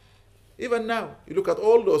 Even now, you look at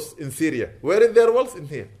all those in Syria. Where is their wealth? In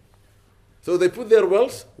here. So they put their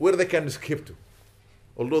wealth where they can escape to.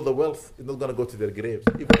 Although the wealth is not going to go to their graves.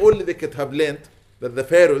 If only they could have learned that the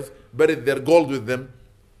pharaohs buried their gold with them,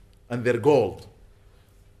 and their gold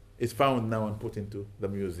is found now and put into the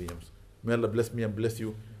museums. May Allah bless me and bless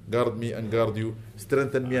you, guard me and guard you,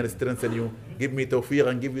 strengthen me and strengthen you, give me tawfiq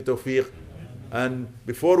and give you tawfiq. And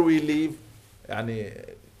before we leave,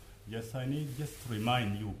 yes, I need just to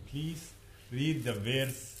remind you, please read the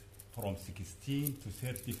verse from 16 to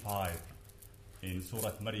 35 in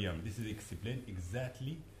Surah Maryam. This is explained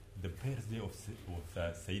exactly the birthday of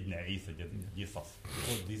Sayyidina Isa, Jesus.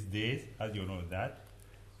 Because these days, as you know that,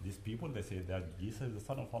 these people, they say that Jesus is the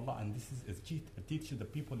Son of Allah, and this is teach the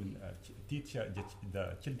people, teach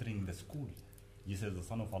the children in the school. Jesus is the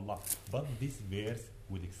Son of Allah. But this verse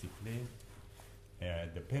will explain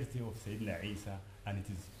the birthday of Sayyidina Isa, and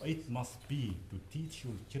it must be to teach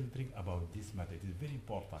your children about this matter. It is very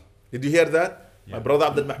important. Did you hear that? Yeah. My brother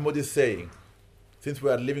Abdul Mahmoud is saying, since we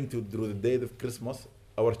are living through the day of Christmas,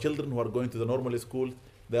 our children who are going to the normal school,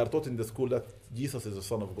 they are taught in the school that Jesus is the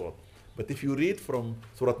Son of God. But if you read from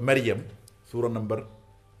Surah Maryam, Surah number,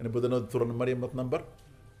 anybody know Surah Maryam, what number?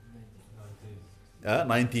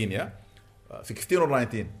 19, yeah? 16 or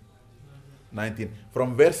 19? 19.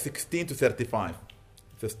 From verse 16 to 35.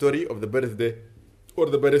 It's a story of the birthday or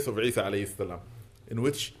the birth of Isa alayhi salam, in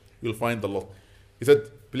which you'll find a lot. He said,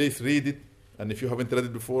 please read it, and if you haven't read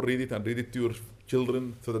it before, read it and read it to your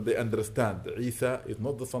children so that they understand that Isa is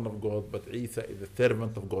not the Son of God, but Isa is the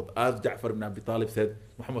servant of God. As Ja'far ibn Abi Talib said,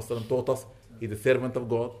 Muhammad sallam taught us, he is the servant of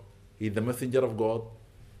God, he is the messenger of God,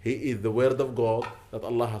 he is the word of God that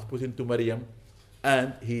Allah has put into Maryam,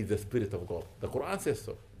 and he is the spirit of God. The Quran says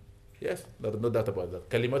so. Yes, there is no doubt about that.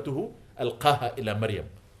 Kalimatuhu alqaha ila Maryam.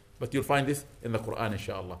 But you'll find this in the Quran,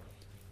 inshallah.